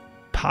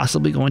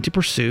possibly going to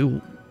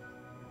pursue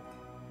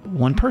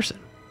one person.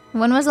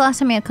 When was the last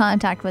time you had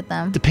contact with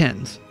them?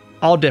 Depends.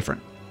 All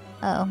different.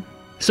 Oh.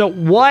 So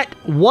what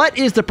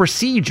is the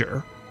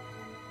procedure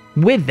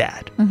with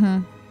that?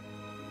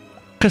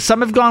 Because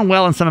some have gone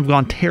well and some have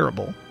gone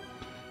terrible.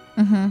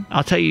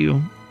 I'll tell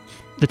you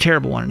the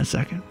terrible one in a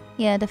second.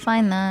 Yeah,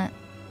 define that.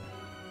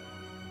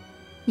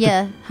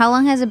 Yeah. How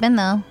long has it been,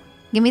 though?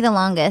 Give me the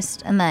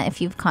longest and that if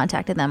you've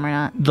contacted them or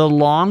not. The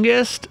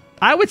longest,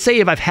 I would say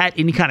if I've had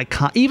any kind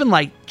of, even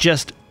like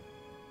just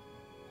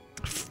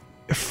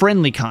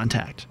friendly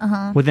contact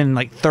within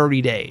like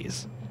 30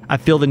 days, I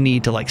feel the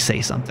need to like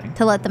say something.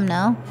 To let them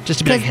know? Just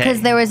to be like, hey.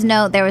 Because there was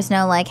no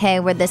like, hey,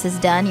 where this is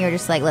done, you're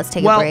just like, let's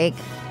take a break.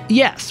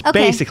 Yes, Okay.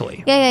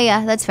 basically.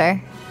 Yeah, that's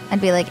fair. I'd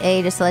be like,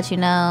 hey, just to let you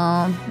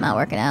know, not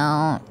working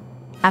out.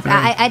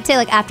 I'd say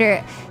like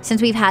after, since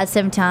we've had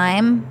some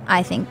time,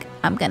 I think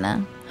I'm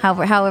gonna,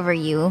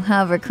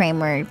 however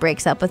Kramer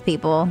breaks up with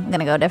people, I'm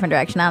gonna go a different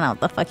direction. I don't know what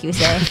the fuck you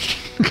say.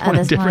 Go in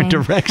a different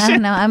direction. I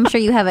don't know. I'm sure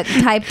you have it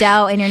typed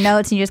out in your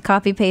notes and you just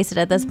copy paste it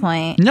at this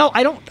point. No,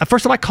 I don't.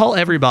 First of all, I call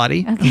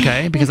everybody,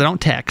 okay, because I don't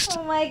text.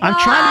 Oh my I'm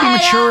trying to be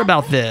God. mature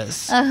about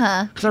this.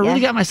 Because I really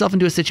got myself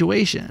into a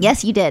situation.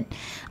 Yes, you did.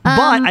 But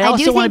I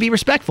also do want to think- be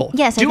respectful.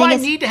 Yes, I Do think I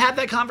it's- need to have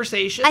that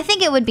conversation? I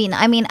think it would be.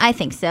 I mean, I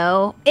think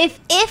so.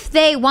 If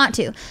they want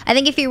to, I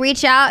think if you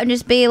reach out and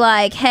just be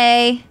like,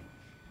 "Hey,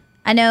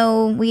 I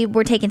know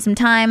we're taking some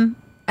time.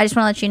 I just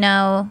want to let you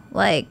know,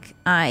 like,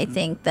 I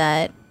think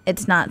that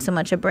it's not so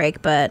much a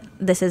break, but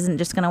this isn't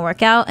just going to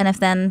work out." And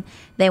if then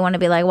they want to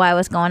be like, "Why?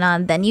 What's going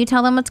on?" Then you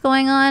tell them what's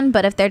going on.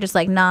 But if they're just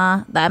like,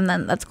 "Nah,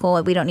 that's cool.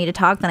 We don't need to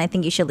talk," then I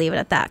think you should leave it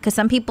at that. Because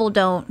some people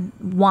don't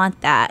want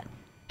that.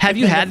 Have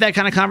you had that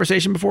kind of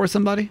conversation before with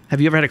somebody? Have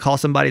you ever had to call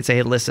somebody and say,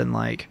 "Hey, listen,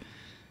 like,"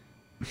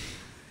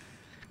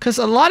 because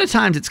a lot of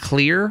times it's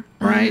clear,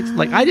 right?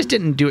 Like I just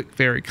didn't do it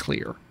very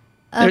clear.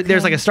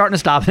 There's like a start and a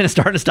stop, and a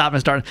start and a stop and a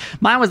start.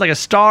 Mine was like a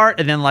start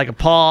and then like a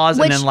pause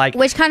and then like.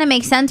 Which kind of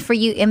makes sense for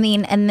you. I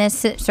mean, in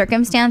this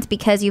circumstance,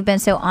 because you've been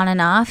so on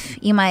and off,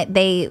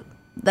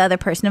 the other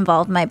person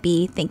involved might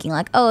be thinking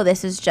like, oh,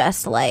 this is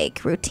just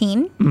like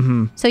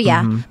routine. So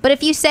yeah. But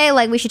if you say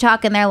like we should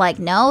talk and they're like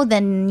no,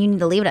 then you need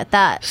to leave it at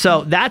that.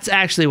 So that's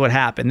actually what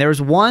happened. There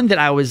was one that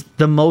I was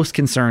the most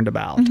concerned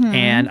about.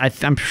 And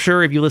I'm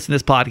sure if you listen to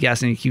this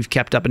podcast and you've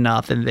kept up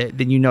enough,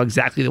 then you know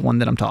exactly the one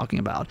that I'm talking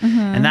about.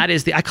 And that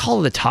is I call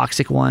it the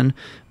toxic one,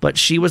 but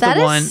she was That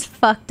the one. is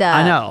fucked up.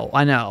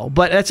 I know.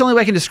 But that's the only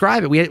way I can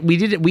describe it. We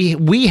did it.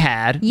 We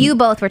had. You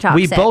both were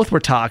toxic. We both were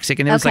toxic.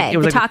 And it was like, it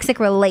was the like toxic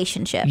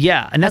relationship.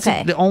 Yeah. And that's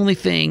Okay. the only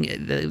thing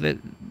that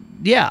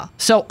yeah.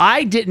 So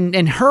I didn't,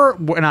 and her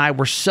and I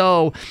were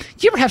so,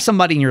 you ever have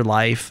somebody in your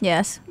life?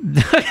 Yes.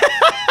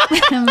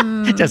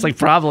 Just like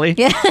probably.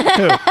 Yeah.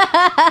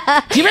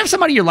 Do you ever have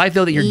somebody in your life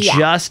though that you're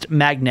just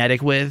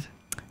magnetic with?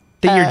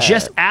 That you're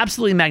just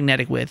absolutely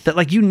magnetic with? That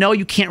like, you know,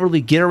 you can't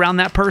really get around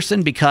that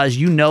person because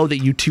you know that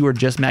you two are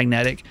just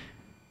magnetic,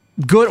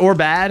 good or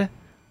bad.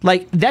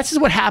 Like that's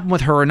what happened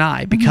with her and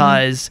I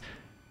because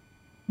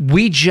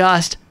we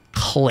just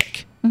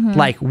click.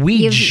 Like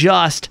you've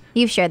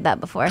shared that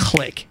before.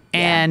 Click.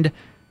 And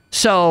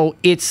so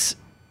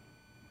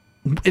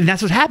and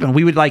that's what happened.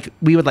 We would like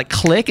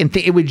click and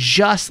it would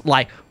just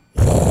like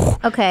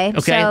Okay.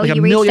 So like a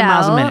you million reached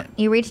miles a out. minute.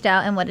 You reached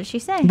out and what did she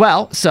say?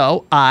 Well,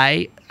 so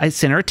I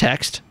sent her a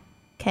text.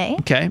 Okay.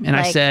 And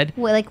I said,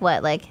 like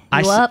what? Like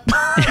I you up?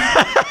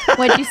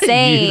 What'd you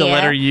say? The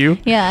letter U.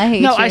 Yeah, I hate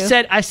you. No, I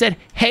said,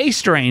 hey,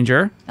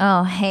 stranger.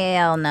 Oh,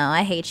 hell no.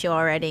 I hate you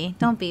already.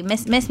 Don't be.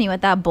 Miss me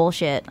with that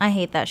bullshit. I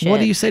hate that shit. What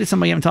do you say to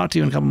somebody you haven't talked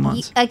to in a couple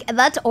months?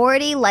 That's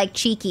already like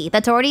cheeky.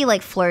 That's already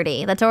like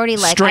flirty. That's already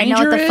like, Stranger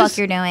I know what the is? fuck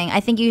you're doing. I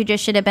think you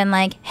just should have been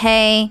like,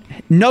 hey.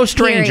 No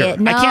stranger.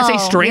 Period. No, I can't say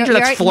stranger.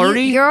 That's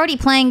flirty. You're already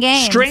playing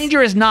games.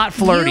 Stranger is not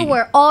flirty. You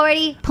were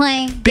already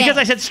playing games. Because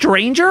I said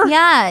stranger?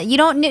 Yeah, you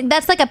don't.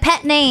 That's like a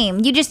pet name.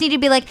 You just need to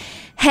be like,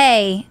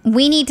 hey,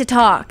 we need to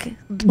talk.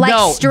 Like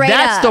no, straight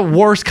that's up. the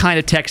worst kind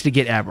of text to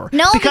get ever.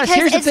 No, because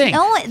here's the it's thing.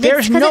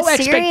 There's 'cause no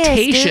it's serious,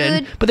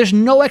 expectation, dude. but there's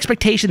no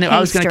expectation that I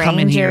was going to come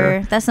in here.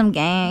 Stranger. That's some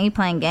game. You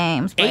playing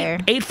games, player.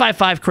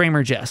 855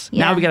 Kramer Jess.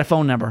 Yeah. Now we got a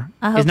phone number.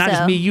 I hope it's not so.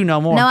 just me, you know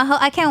more. No,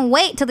 I can't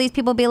wait till these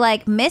people be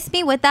like, miss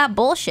me with that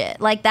bullshit.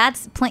 Like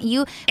that's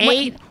you.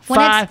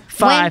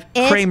 855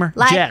 Kramer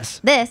like Jess.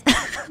 This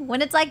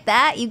when it's like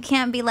that, you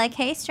can't be like,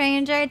 hey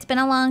stranger, it's been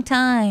a long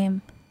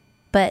time.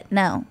 But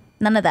no,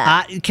 none of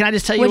that. Can I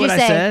just tell you What'd what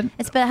you I say? said?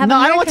 It's been- I haven't no,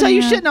 I heard don't want to from tell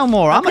you you. shit no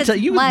more. Oh, I'm going to tell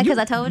you. why? 'Cause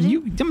I told you?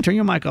 I'm going to turn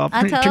your mic off.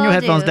 I told Turn your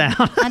headphones you. down.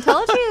 I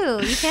told you.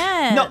 You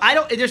can't. No, I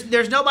don't.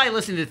 There's nobody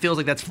listening that feels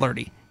like that's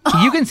flirty.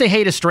 You can say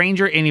hey to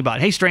stranger,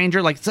 anybody. Hey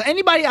stranger, like so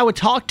anybody I would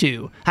talk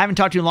to. I haven't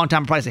talked to you in a long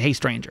time. I'd probably say hey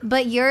stranger.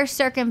 But your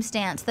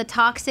circumstance, the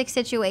toxic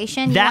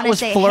situation, you That want to was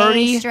say,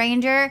 flirty. hey,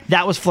 stranger.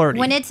 That was flirty.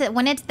 When it's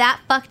that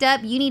fucked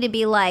up, you need to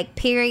be like,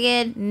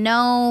 period,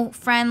 no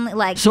friendly,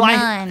 like so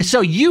none.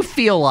 so you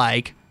feel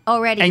like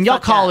Already, and y'all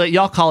fucked call up. it.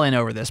 Y'all call in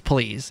over this,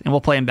 please, and we'll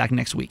play him back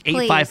next week.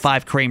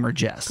 855 Kramer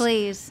Jess.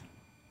 Please.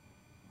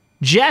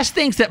 Jess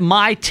thinks that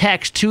my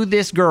text to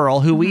this girl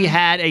who Mm-hmm. we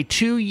had a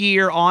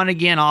 2-year on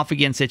again off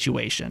again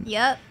situation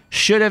Yep.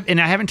 should have, and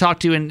I haven't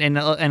talked to in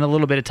a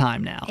little bit of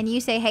time now. And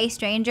you say, hey,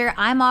 stranger,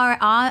 I'm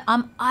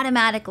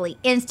automatically,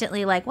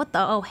 instantly like, what the?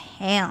 Oh,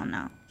 hell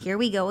no. Here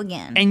we go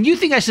again. And you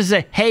think I should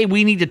say, hey,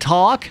 we need to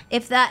talk?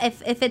 If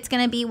it's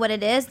gonna be what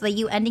it is, like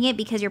you ending it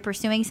because you're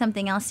pursuing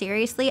something else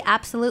seriously,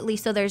 absolutely.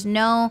 So there's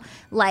no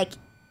like.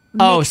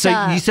 Oh, mix so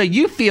up.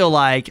 you feel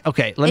like,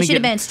 okay, let It me should get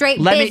have been straight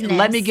let business. me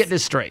let me get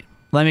this straight.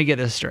 Let me get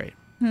this straight.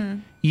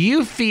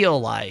 You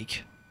feel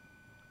like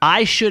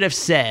I should have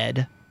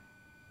said,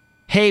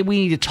 hey, we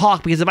need to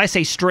talk, because if I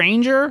say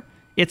stranger,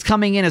 it's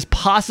coming in as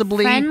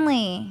possibly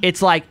friendly.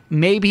 It's like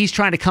maybe he's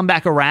trying to come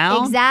back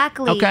around.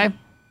 Exactly. Okay.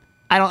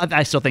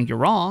 I still think you're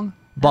wrong,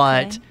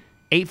 but Okay.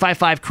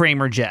 855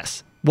 Kramer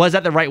Jess. Was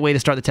that the right way to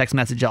start the text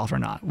message off or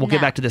not? We'll get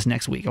No. back to this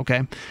next week,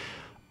 okay?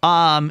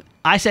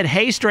 I said,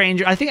 hey,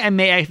 stranger. I think I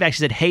may have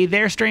actually said, hey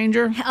there,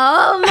 stranger.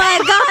 Oh my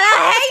god,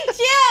 I hate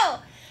you!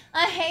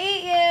 I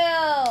hate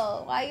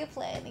you! Why are you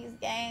playing these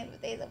games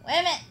with these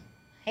women?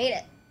 Hate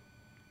it.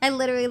 I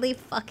literally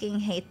fucking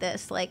hate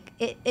this. Like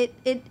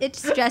it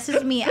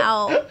stresses me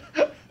out.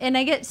 And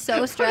I get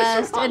so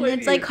stressed. wrong And with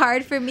it's like you?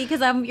 hard for me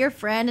because I'm your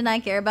friend and I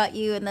care about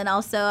you, and then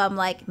also I'm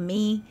like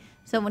me.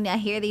 So when I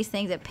hear these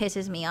things, it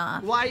pisses me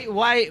off. Why?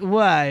 What's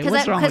wrong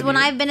with Because when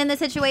you? I've been in this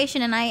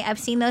situation and I've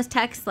seen those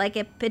texts, like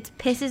it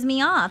pisses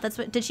me off. That's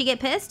what. Did she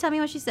get pissed? Tell me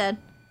what she said.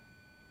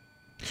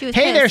 She was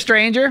Hey pissed. there,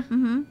 stranger.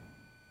 Mm-hmm.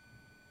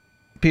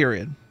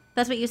 Period.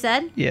 That's what you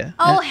said? Yeah.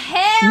 Oh,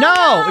 hell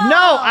No.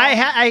 no.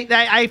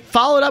 I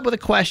followed up with a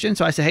question.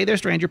 So I said, hey there,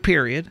 stranger,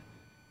 period.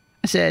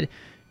 I said,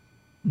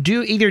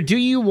 do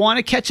you want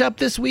to catch up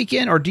this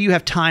weekend, or do you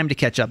have time to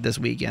catch up this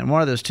weekend?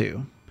 One of those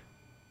two.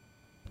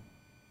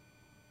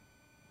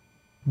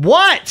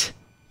 What?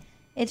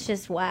 It's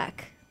just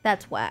whack.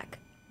 That's whack.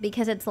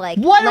 Because it's like,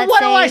 What let's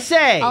do I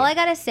say? All I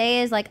gotta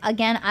say is like,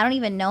 again, I don't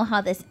even know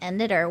how this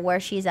ended or where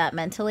she's at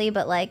mentally,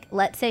 but like,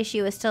 let's say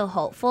she was still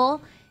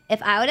hopeful.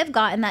 If I would have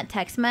gotten that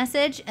text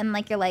message and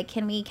like you're like,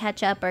 can we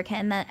catch up, or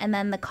can that, and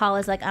then the call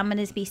is like, I'm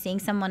gonna be seeing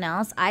someone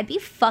else, I'd be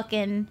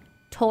fucking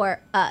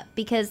tore up,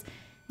 because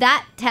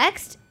that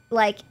text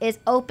like is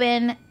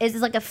open, is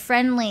like a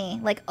friendly,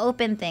 like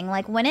open thing.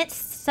 Like when it's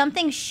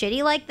something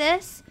shitty like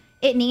this,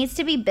 it needs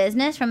to be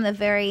business from the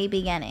very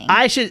beginning.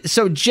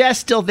 So Jess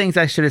still thinks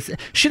I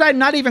should I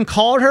not even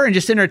called her and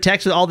just send her a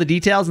text with all the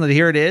details and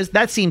here it is?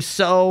 That seems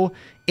so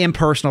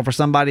impersonal for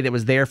somebody that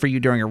was there for you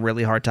during a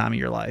really hard time in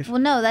your life. Well,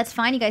 no, that's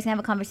fine. You guys can have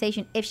a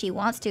conversation if she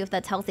wants to, if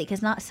that's healthy.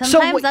 Because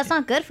sometimes that's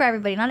not good for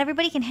everybody. Not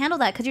everybody can handle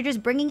that because you're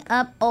just bringing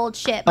up old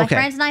shit. My Okay.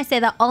 friends and I say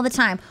that all the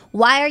time.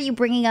 Why are you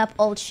bringing up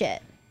old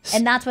shit?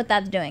 And that's what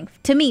that's doing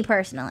to me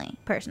personally.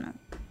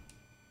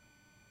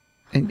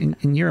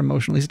 And you're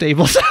emotionally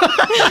stable. So.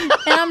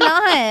 And I'm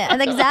not.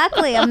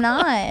 Exactly, I'm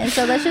not. And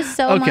so that's just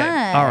so much.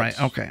 All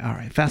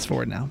right. Fast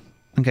forward now.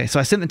 Okay, so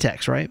I sent the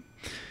text, right?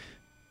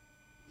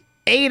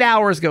 8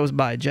 hours goes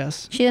by,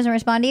 Jess. She doesn't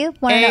respond to you?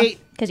 Wanna know? 8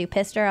 Because you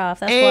pissed her off.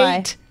 That's why.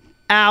 8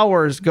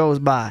 hours goes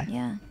by.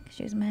 Yeah, 'cause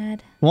she was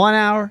mad. 1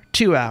 hour,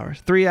 2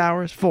 hours, 3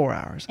 hours, 4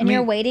 hours. And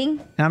you're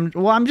waiting?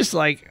 I'm just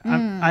like,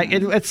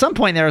 at some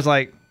point there was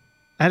like,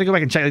 I had to go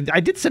back and check. I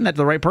did send that to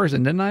the right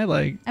person, didn't I?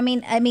 Like, I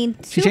mean,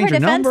 She to her changed her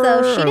defense, number,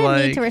 though, she or, didn't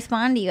need like- to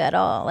respond to you at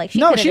all. Like, she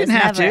no, could've she didn't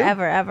just have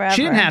never, to. ever.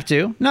 She didn't have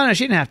to. No,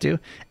 she didn't have to.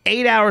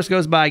 8 hours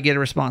goes by, I get a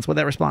response. What'd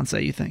that response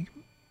say, you think?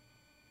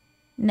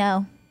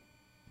 No.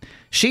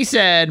 She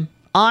said,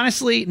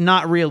 honestly,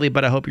 not really,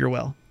 but I hope you're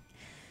well.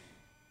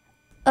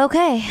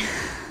 Okay.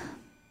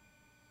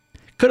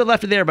 Could have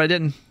left it there, but I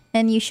didn't.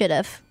 And you should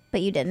have,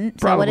 but you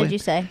didn't. So Probably. what did you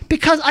say?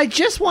 Because I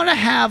just want to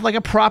have like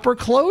a proper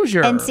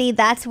closure. And see,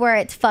 that's where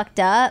it's fucked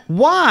up.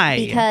 Why?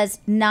 Because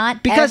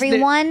not Because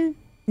everyone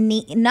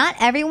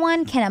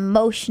can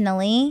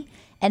emotionally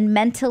and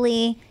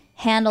mentally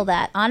handle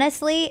that.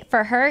 Honestly,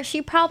 for her,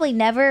 she probably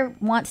never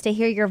wants to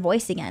hear your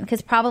voice again,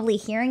 because probably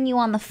hearing you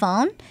on the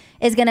phone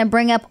is going to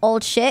bring up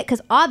old shit,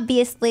 because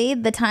obviously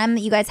the time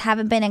that you guys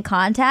haven't been in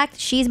contact,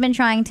 she's been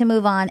trying to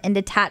move on and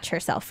detach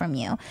herself from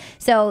you.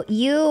 So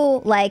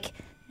you like,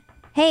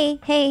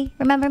 hey,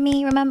 remember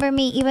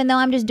me, even though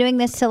I'm just doing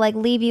this to like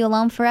leave you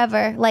alone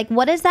forever. Like,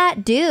 what does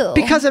that do?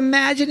 Because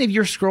imagine if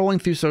you're scrolling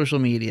through social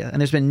media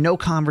and there's been no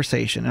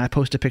conversation and I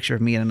post a picture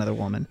of me and another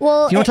woman.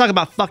 Well, you want to talk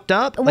about fucked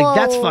up? Like,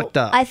 that's fucked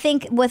up. I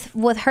think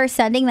with her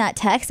sending that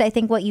text, I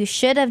think what you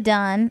should have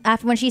done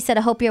after when she said,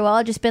 I hope you're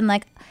well, just been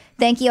like,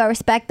 thank you, I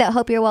respect that,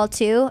 hope you're well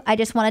too. I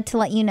just wanted to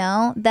let you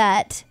know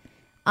that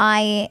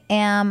I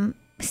am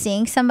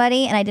seeing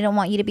somebody and I didn't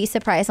want you to be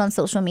surprised on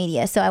social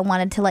media. So I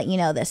wanted to let you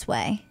know this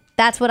way.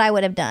 That's what I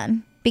would have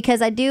done,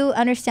 because I do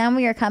understand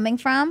where you're coming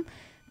from,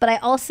 but I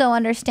also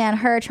understand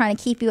her trying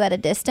to keep you at a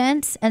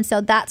distance. And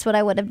so that's what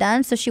I would have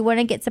done. So she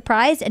wouldn't get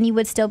surprised and you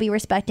would still be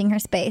respecting her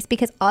space,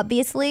 because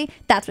obviously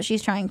that's what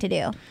she's trying to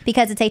do,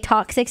 because it's a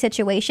toxic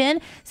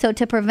situation. So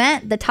to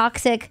prevent the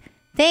toxic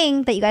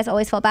thing that you guys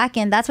always fall back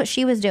in, that's what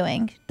she was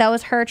doing. That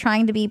was her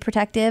trying to be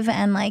protective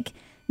and like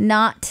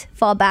not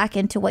fall back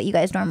into what you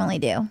guys normally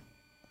do.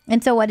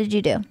 And so what did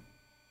you do?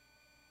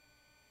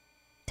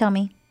 Tell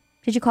me.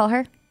 Did you call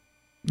her?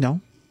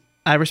 No.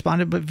 I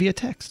responded but via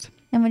text.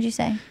 And what'd you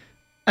say?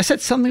 I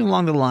said something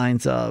along the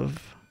lines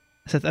of,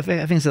 I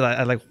think I said,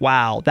 I like,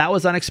 wow, that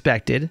was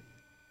unexpected.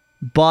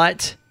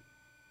 But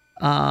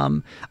I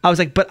was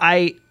like, but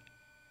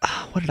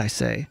what did I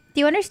say? Do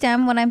you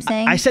understand what I'm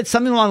saying? I said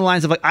something along the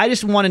lines of like, I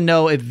just want to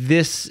know if like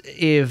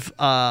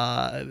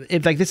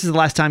this is the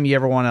last time you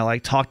ever want to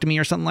like talk to me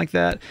or something like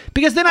that,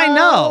 because then I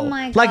know. Oh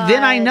my God. Like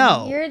then I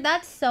know.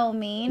 That's so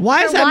mean.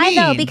 Why is that mean?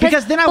 Though?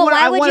 Because then I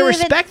want to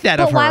respect that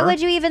of her. But why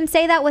would you even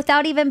say that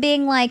without even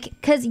being like,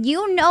 because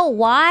you know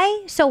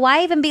why? So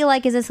why even be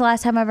like, is this the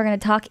last time I'm ever going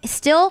to talk?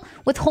 Still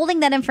withholding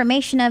that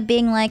information of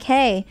being like,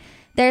 hey,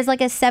 there's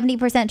like a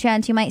 70%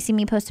 chance you might see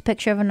me post a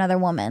picture of another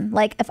woman.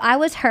 Like if I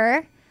was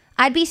her,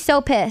 I'd be so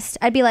pissed.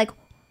 I'd be like,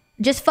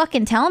 just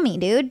fucking tell me,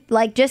 dude.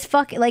 Like, just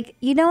fuck, like,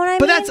 you know what I mean?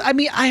 But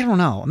I don't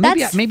know.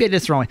 Maybe I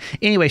did throw it.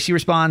 Anyway, she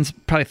responds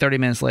probably 30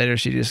 minutes later.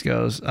 She just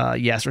goes,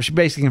 yes. Or she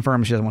basically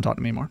confirms she doesn't want to talk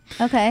to me anymore.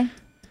 Okay.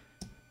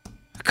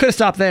 Could have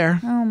stopped there.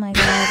 Oh my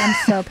God. I'm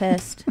so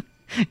pissed.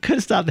 Could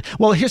have stopped there.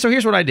 Well,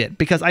 here's what I did.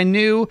 Because I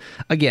knew,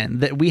 again,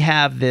 that we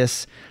have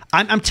this...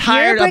 I'm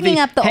tired You're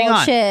bringing up the hang old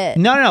on. shit.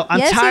 No. I'm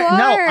Yes, tired. you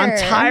No, are. I'm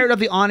tired of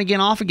the on again,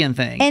 off again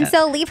thing. And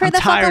so leave her I'm the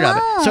fuck tired of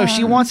it. So alone.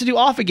 she wants to do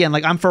off again.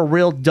 Like I'm for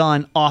real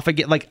done off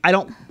again. Like I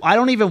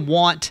don't even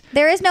want.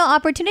 There is no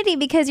opportunity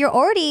because you're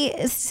already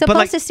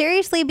supposed to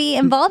seriously be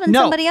involved in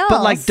somebody else.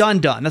 But like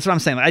done. That's what I'm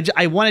saying. Like,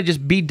 I want to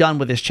just be done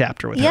with this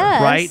chapter with her,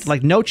 right?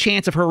 Like no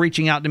chance of her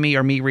reaching out to me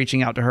or me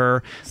reaching out to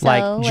her. So,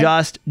 like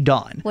just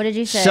done. What did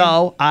you say?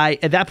 So I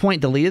at that point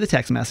deleted the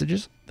text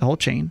messages, the whole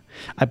chain.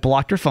 I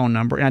blocked her phone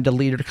number and I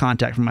deleted her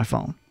contact from my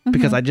phone.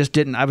 Because I just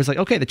didn't. I was like,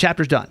 okay, the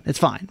chapter's done. It's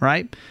fine,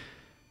 right?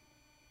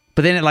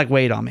 But then it like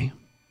weighed on me.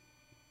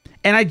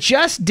 And I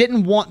just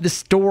didn't want the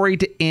story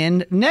to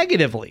end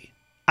negatively.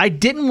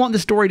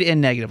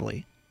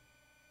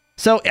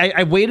 So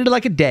I waited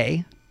like a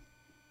day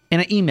and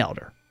I emailed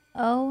her.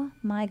 Oh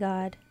my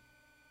God.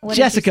 What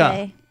Jessica, did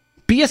you say?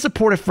 be a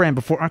supportive friend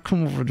before I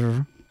come over to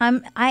her.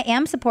 I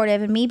am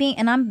supportive,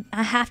 and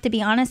I have to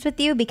be honest with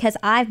you because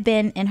I've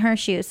been in her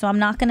shoes, so I'm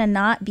not gonna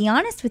not be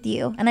honest with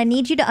you, and I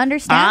need you to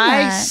understand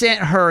that. I sent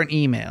her an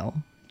email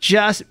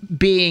just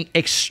being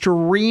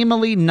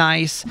extremely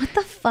nice. What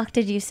the fuck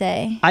did you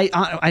say? I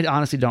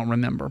honestly don't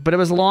remember, but it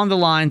was along the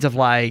lines of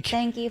like,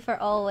 thank you for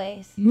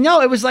always.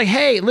 No, it was like,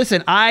 hey,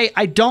 listen,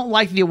 I don't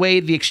like the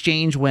way the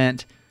exchange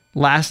went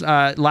last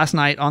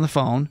night on the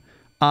phone.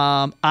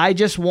 I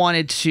just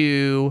wanted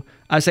to.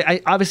 I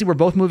say, obviously, we're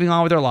both moving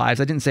on with our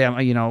lives. I didn't say,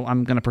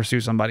 I'm going to pursue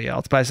somebody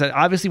else. But I said,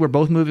 obviously, we're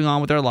both moving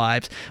on with our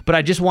lives. But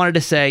I just wanted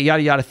to say,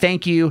 yada, yada,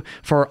 thank you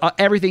for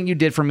everything you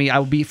did for me. I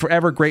will be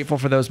forever grateful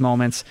for those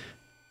moments.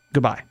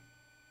 Goodbye.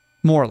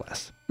 More or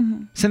less.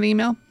 Mm-hmm. Send the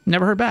email.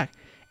 Never heard back.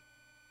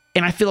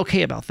 And I feel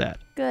okay about that.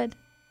 Good.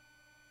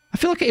 I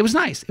feel okay. It was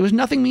nice. It was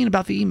nothing mean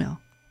about the email.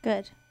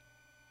 Good.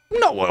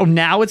 No,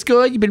 now it's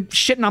good. You've been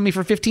shitting on me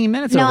for 15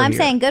 minutes over here. No, I'm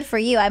saying good for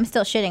you. I'm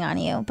still shitting on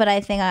you. But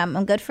I think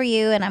I'm good for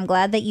you, and I'm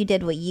glad that you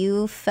did what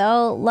you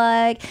felt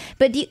like.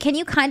 But can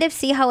you kind of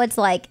see how it's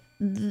like...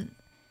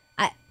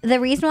 the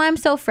reason why I'm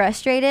so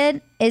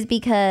frustrated is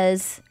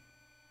because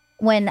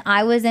when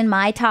I was in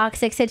my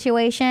toxic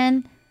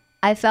situation...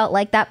 I felt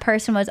like that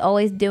person was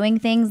always doing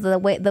things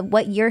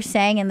what you're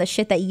saying and the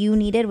shit that you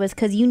needed was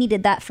because you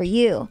needed that for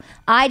you.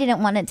 I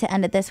didn't want it to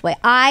end it this way.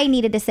 I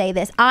needed to say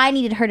this. I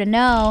needed her to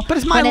know. But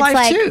it's my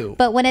life too.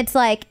 But when it's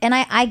like, and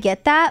I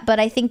get that, but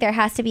I think there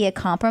has to be a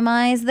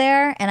compromise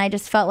there. And I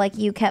just felt like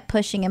you kept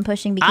pushing and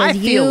pushing because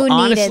you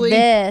needed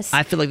this.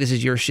 I feel like this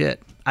is your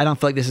shit. I don't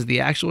feel like this is the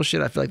actual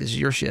shit. I feel like this is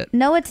your shit.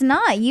 No, it's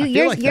not.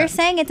 You're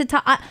saying it's a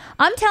top.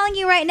 I'm telling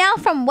you right now,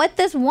 from what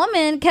this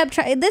woman kept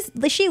trying.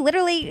 She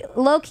literally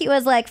low key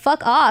was like,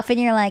 "Fuck off," and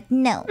you're like,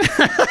 "No,"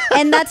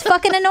 and that's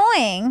fucking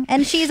annoying.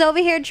 And she's over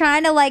here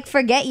trying to like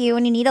forget you,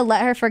 and you need to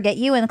let her forget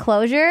you. And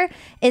closure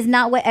is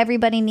not what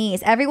everybody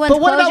needs. Everyone's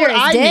closure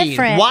is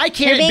different. Why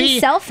can't you're it being be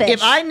selfish?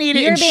 If I need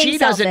it you're and she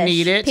doesn't selfish,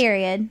 need it?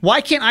 Period.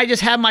 Why can't I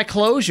just have my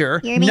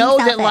closure? You're being know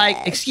that selfish.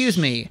 like, excuse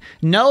me,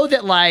 know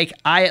that like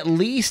I at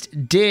least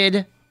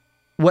did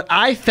what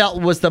I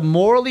felt was the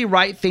morally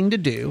right thing to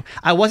do.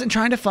 I wasn't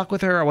trying to fuck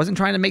with her. I wasn't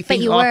trying to make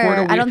things awkward or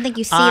weird. I don't think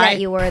you see that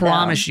you were. I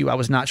promise you, I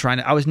was not trying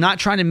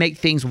to make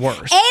things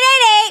worse.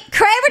 888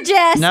 Kramer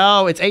Jess.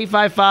 No, it's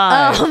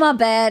 855. Oh, my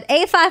bad.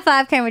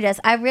 855 Kramer Jess.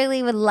 I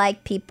really would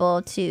like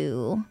people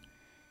to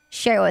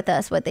share with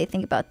us what they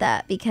think about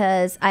that,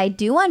 because I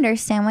do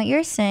understand what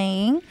you're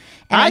saying.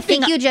 And I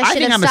think you just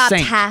should have stopped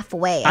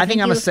halfway. I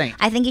think I'm a saint.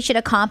 I think you should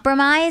have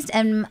compromised.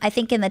 And I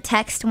think in the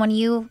text, when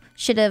you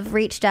should have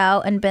reached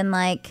out and been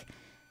like,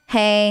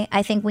 hey,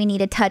 I think we need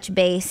to touch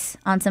base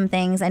on some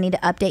things. I need to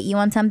update you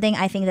on something.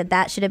 I think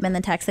that should have been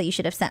the text that you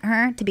should have sent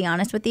her, to be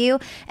honest with you.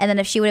 And then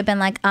if she would have been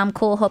like, I'm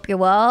cool, hope you're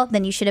well,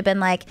 then you should have been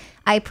like,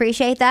 I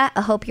appreciate that.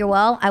 I hope you're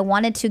well. I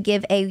wanted to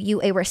give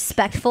you a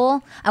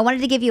respectful, I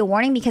wanted to give you a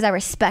warning because I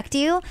respect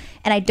you.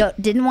 And I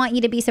didn't want you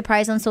to be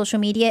surprised on social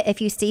media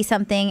if you see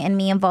something and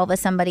me involved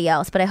with somebody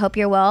else. But I hope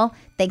you're well.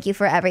 Thank you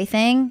for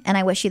everything. And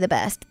I wish you the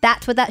best.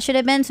 That's what that should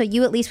have been. So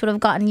you at least would have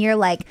gotten your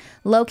like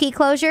low-key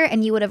closure,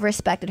 and you would have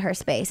respected her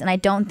space. And I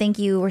don't think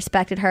you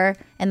respected her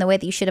in the way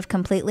that you should have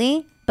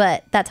completely.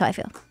 But that's how I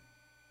feel.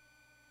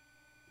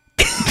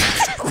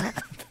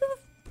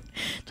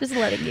 Just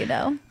letting you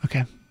know.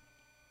 Okay.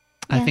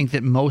 I think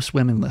that most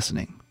women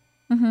listening,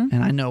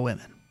 and I know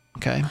women,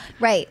 okay?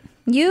 Right.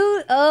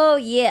 Oh,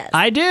 yes.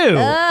 I do.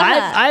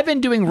 I've been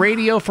doing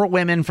radio for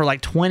women for like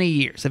 20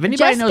 years. If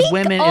anybody knows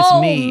women, it's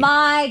me. Oh,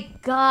 my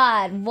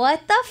God.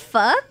 What the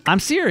fuck?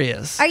 I'm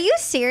serious. Are you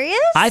serious?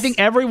 I think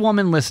every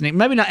woman listening,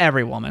 maybe not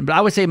every woman, but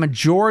I would say a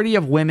majority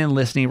of women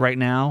listening right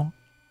now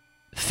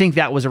think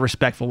that was a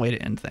respectful way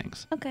to end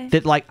things. Okay.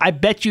 That like, I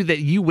bet you that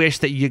you wish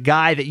that your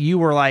guy that you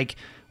were like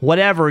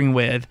whatevering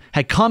with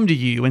had come to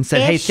you and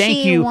said, hey,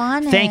 thank you.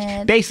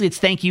 Basically, it's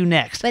thank you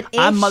next. But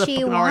I'm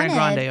motherfucking Ariana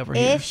Grande over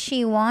here. If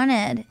she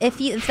wanted,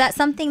 if that's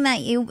something that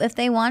if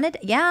they wanted,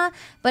 yeah.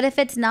 But if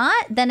it's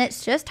not, then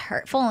it's just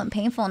hurtful and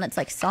painful, and it's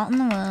like salt in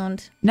the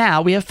wound.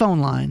 Now we have phone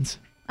lines.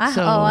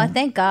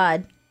 Thank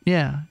God.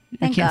 Yeah.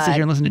 Thank I can't sit God.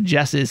 here and listen to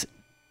Jess's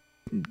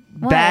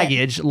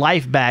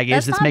life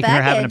baggage that's making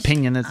her have an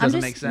opinion that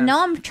doesn't make sense.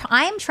 No,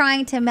 I'm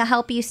trying to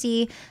help you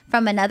see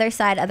from another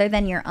side other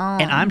than your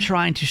own. And I'm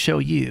trying to show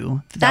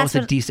you that was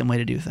a decent way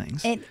to do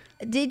things.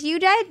 Did you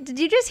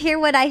just hear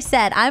what I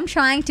said? I'm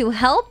trying to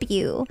help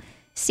you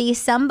see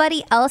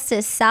somebody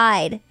else's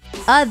side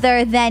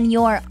other than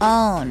your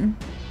own.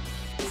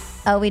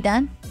 Are we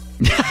done?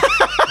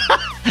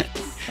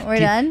 We're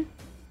done?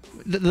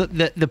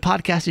 The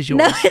podcast is yours.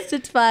 No,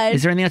 it's fine.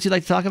 Is there anything else you'd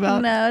like to talk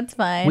about? No, it's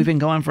fine. We've been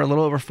going for a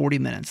little over 40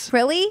 minutes.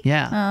 Really?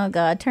 Yeah. Oh,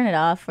 God. Turn it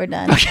off. We're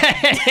done.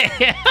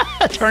 Okay.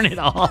 Turn it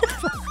off.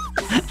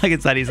 Like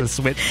it's that he's a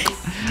switch.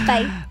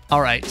 Bye.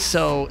 All right.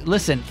 So,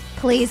 listen.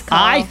 Please call.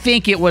 I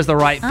think it was the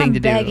right thing to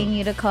do. I'm begging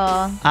you to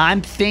call.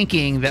 I'm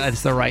thinking that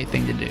it's the right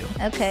thing to do.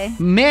 Okay.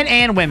 Men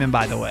and women,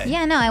 by the way.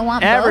 Yeah, no, I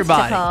want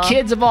everybody. Both to call.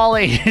 Kids of all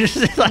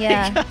ages.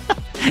 Yeah.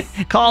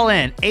 Call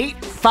in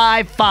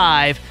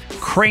 855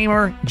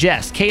 Kramer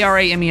Jess,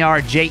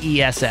 Kramer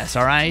Jess.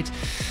 All right,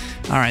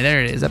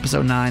 there it is.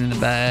 Episode 9 in the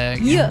bag.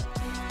 Yeah.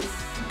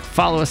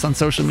 Follow us on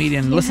social media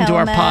and listen to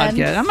our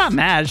podcast. I'm not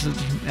mad.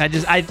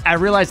 I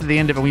realized at the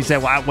end of it when you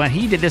said, well, when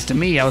he did this to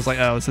me, I was like,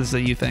 oh, so this is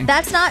a you thing.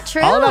 That's not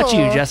true. All about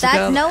you,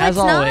 Jessica. No, as it's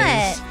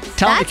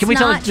always. not. Can we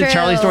tell the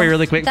Charlie story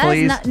really quick,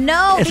 please?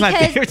 No, it's my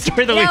favorite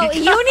story of the week.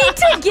 You need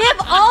to give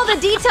all the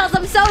details.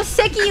 I'm so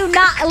sick of you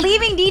not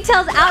leaving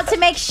details out to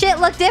make shit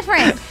look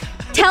different.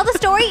 Tell the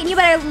story, and you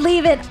better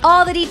leave it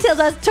all the details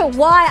as to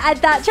why I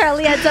thought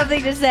Charlie had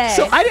something to say.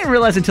 So I didn't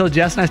realize until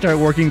Jess and I started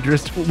working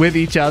just with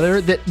each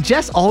other that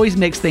Jess always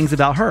makes things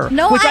about her.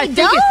 No, which I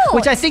don't.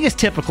 Which I think is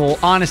typical,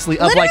 honestly,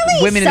 of literally,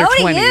 like women in their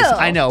 20s. You.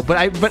 I know,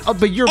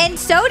 but you're. And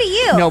so do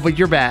you. No, but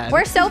you're bad.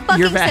 We're so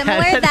fucking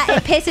similar that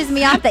it pisses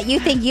me off that you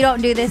think you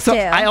don't do this too.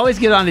 I always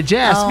get on to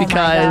Jess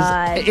because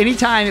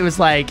anytime it was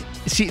like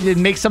it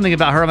makes something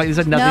about her, I'm like, this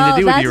has nothing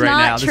to do with you right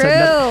now. That's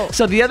not true.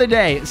 So the other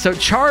day,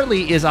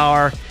 Charlie is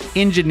our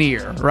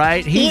engineer,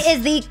 right? He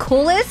is the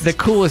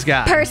coolest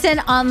guy person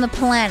on the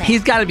planet.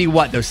 He's got to be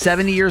what, though,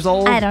 70 years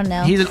old? I don't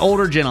know. He's an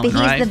older gentleman,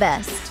 but he's right? the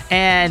best.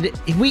 And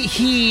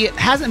he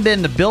hasn't been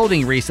in the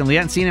building recently. We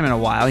hadn't seen him in a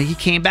while. He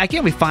came back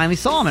in. We finally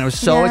saw him, and I was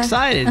so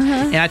excited.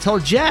 And I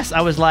told Jess,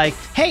 I was like,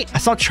 hey, I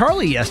saw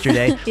Charlie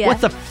yesterday. Yeah.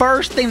 What's the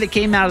first thing that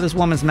came out of this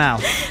woman's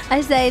mouth?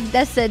 I said,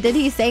 did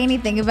he say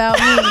anything about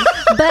me?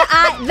 But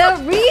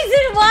the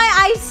reason why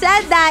I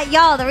said that,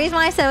 y'all, the reason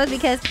why I said it was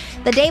because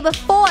The day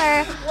before,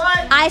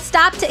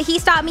 he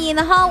stopped me in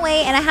the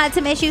hallway, and I had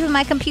some issues with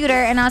my computer,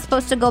 and I was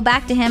supposed to go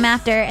back to him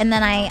after, and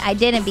then I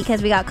didn't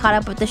because we got caught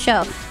up with the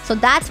show. So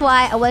that's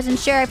why I wasn't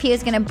sure if he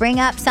was going to bring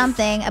up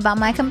something about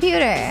my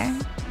computer.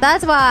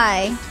 That's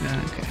why.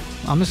 Yeah, okay.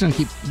 I'm just going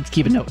to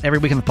keep a note. Every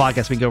week on the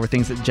podcast, we go over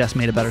things that Jess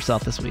made about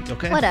herself this week,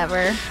 okay?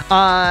 Whatever.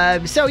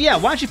 So, yeah,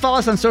 why don't you follow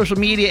us on social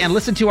media and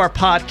listen to our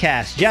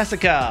podcast.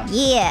 Jessica.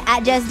 Yeah,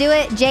 at Just Do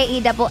It,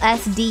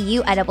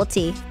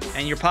 JESSDUITT.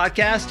 And your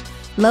podcast?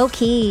 Low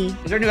Key.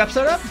 Is there a new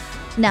episode up?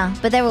 No,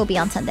 but there will be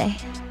on Sunday.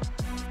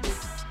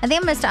 I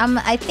think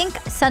I think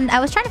Sunday. I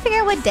was trying to figure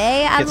out what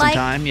day I Get like.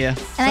 some time, yeah. And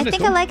Sunday's I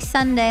think cool. I like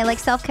Sunday, like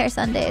self-care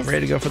Sundays.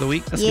 Ready to go for the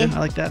week? That's Yeah. good. I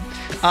like that.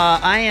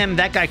 I am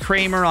That Guy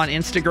Kramer on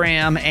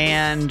Instagram,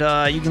 and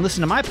you can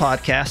listen to my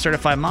podcast,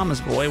 Certified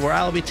Mama's Boy, where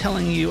I'll be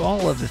telling you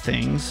all of the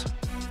things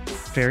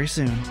very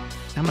soon.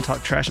 I'm going to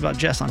talk trash about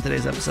Jess on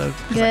today's episode.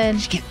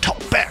 Good. She can't talk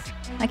back.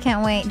 I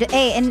can't wait.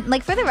 Hey, and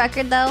like for the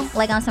record though,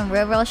 like on some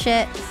real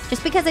shit,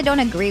 just because I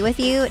don't agree with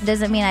you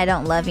doesn't mean I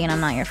don't love you and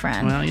I'm not your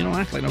friend. Well, you don't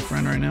act like no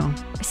friend right now.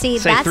 See,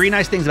 Say that's 3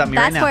 nice things about me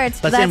right that's now. where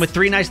it's- Let's that's- end with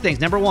 3 nice things.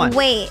 Number 1.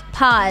 Wait,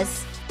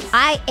 pause.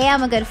 I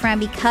am a good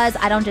friend because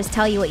I don't just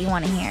tell you what you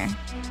want to hear.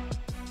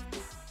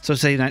 So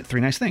say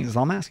 3 nice things is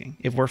all I'm asking.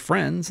 If we're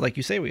friends, like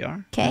you say we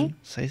are. Okay.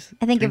 Say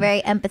I think 3 you're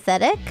very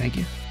empathetic. Thank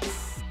you.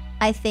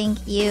 I think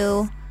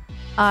you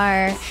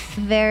are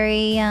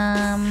very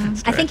I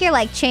think you're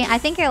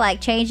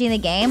like changing the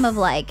game of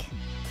like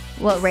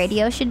what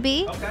radio should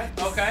be. Okay.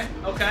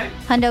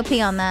 Hundo P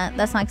on that.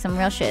 That's like some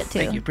real shit too.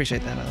 Thank you.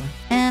 Appreciate that, by the way.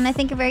 And I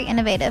think you're very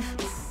innovative.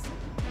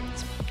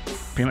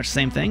 Pretty much the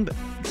same thing, but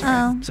it's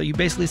Oh. okay. So you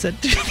basically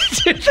said 2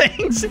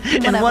 things, and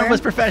Whatever. one was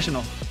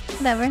professional.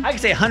 Whatever. I can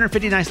say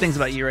 150 nice things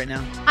about you right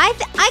now.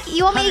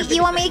 You want me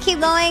to keep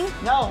going?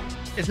 No,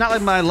 it's not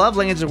like my love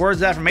language is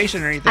words of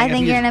affirmation or anything. I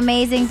think you're an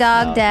amazing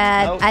dog No,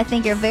 dad. nope. I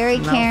think you're very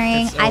No,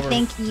 caring. it's I over.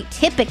 think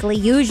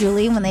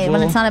usually when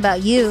it's not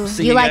about you,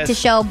 see you you like guys to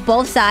show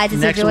both sides of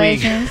next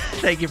situations. week.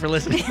 Thank you for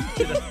listening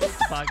to the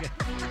podcast.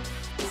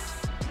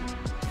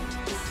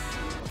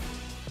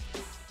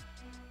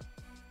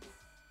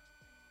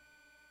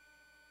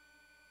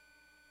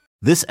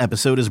 This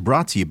episode is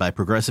brought to you by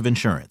Progressive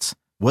Insurance.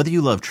 Whether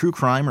you love true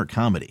crime or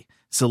comedy,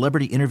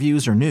 celebrity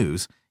interviews or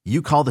news,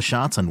 you call the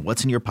shots on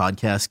what's in your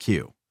podcast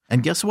queue.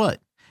 And guess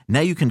what? Now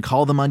you can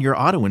call them on your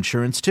auto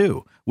insurance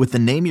too with the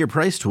Name Your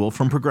Price tool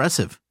from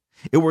Progressive.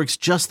 It works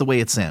just the way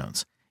it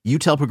sounds. You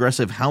tell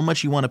Progressive how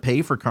much you want to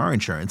pay for car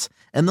insurance,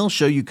 and they'll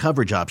show you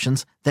coverage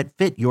options that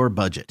fit your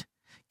budget.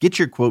 Get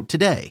your quote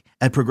today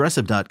at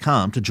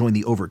Progressive.com to join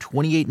the over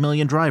 28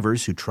 million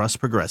drivers who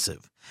trust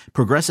Progressive.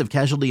 Progressive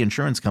Casualty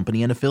Insurance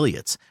Company and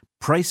Affiliates.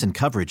 Price and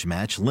coverage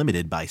match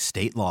limited by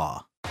state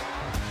law.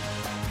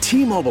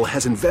 T-Mobile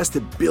has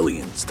invested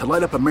billions to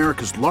light up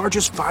America's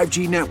largest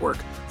 5G network,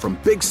 from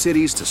big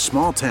cities to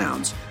small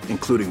towns,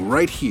 including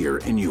right here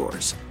in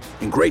yours.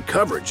 And great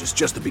coverage is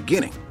just the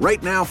beginning.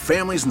 Right now,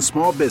 families and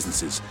small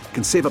businesses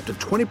can save up to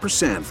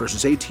 20%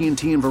 versus AT&T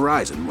and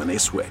Verizon when they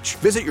switch.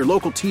 Visit your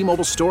local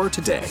T-Mobile store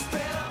today.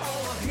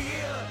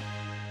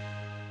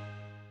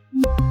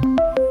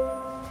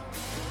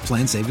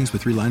 Plan savings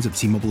with 3 lines of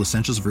T-Mobile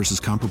Essentials versus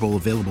comparable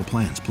available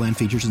plans. Plan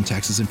features and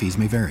taxes and fees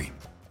may vary.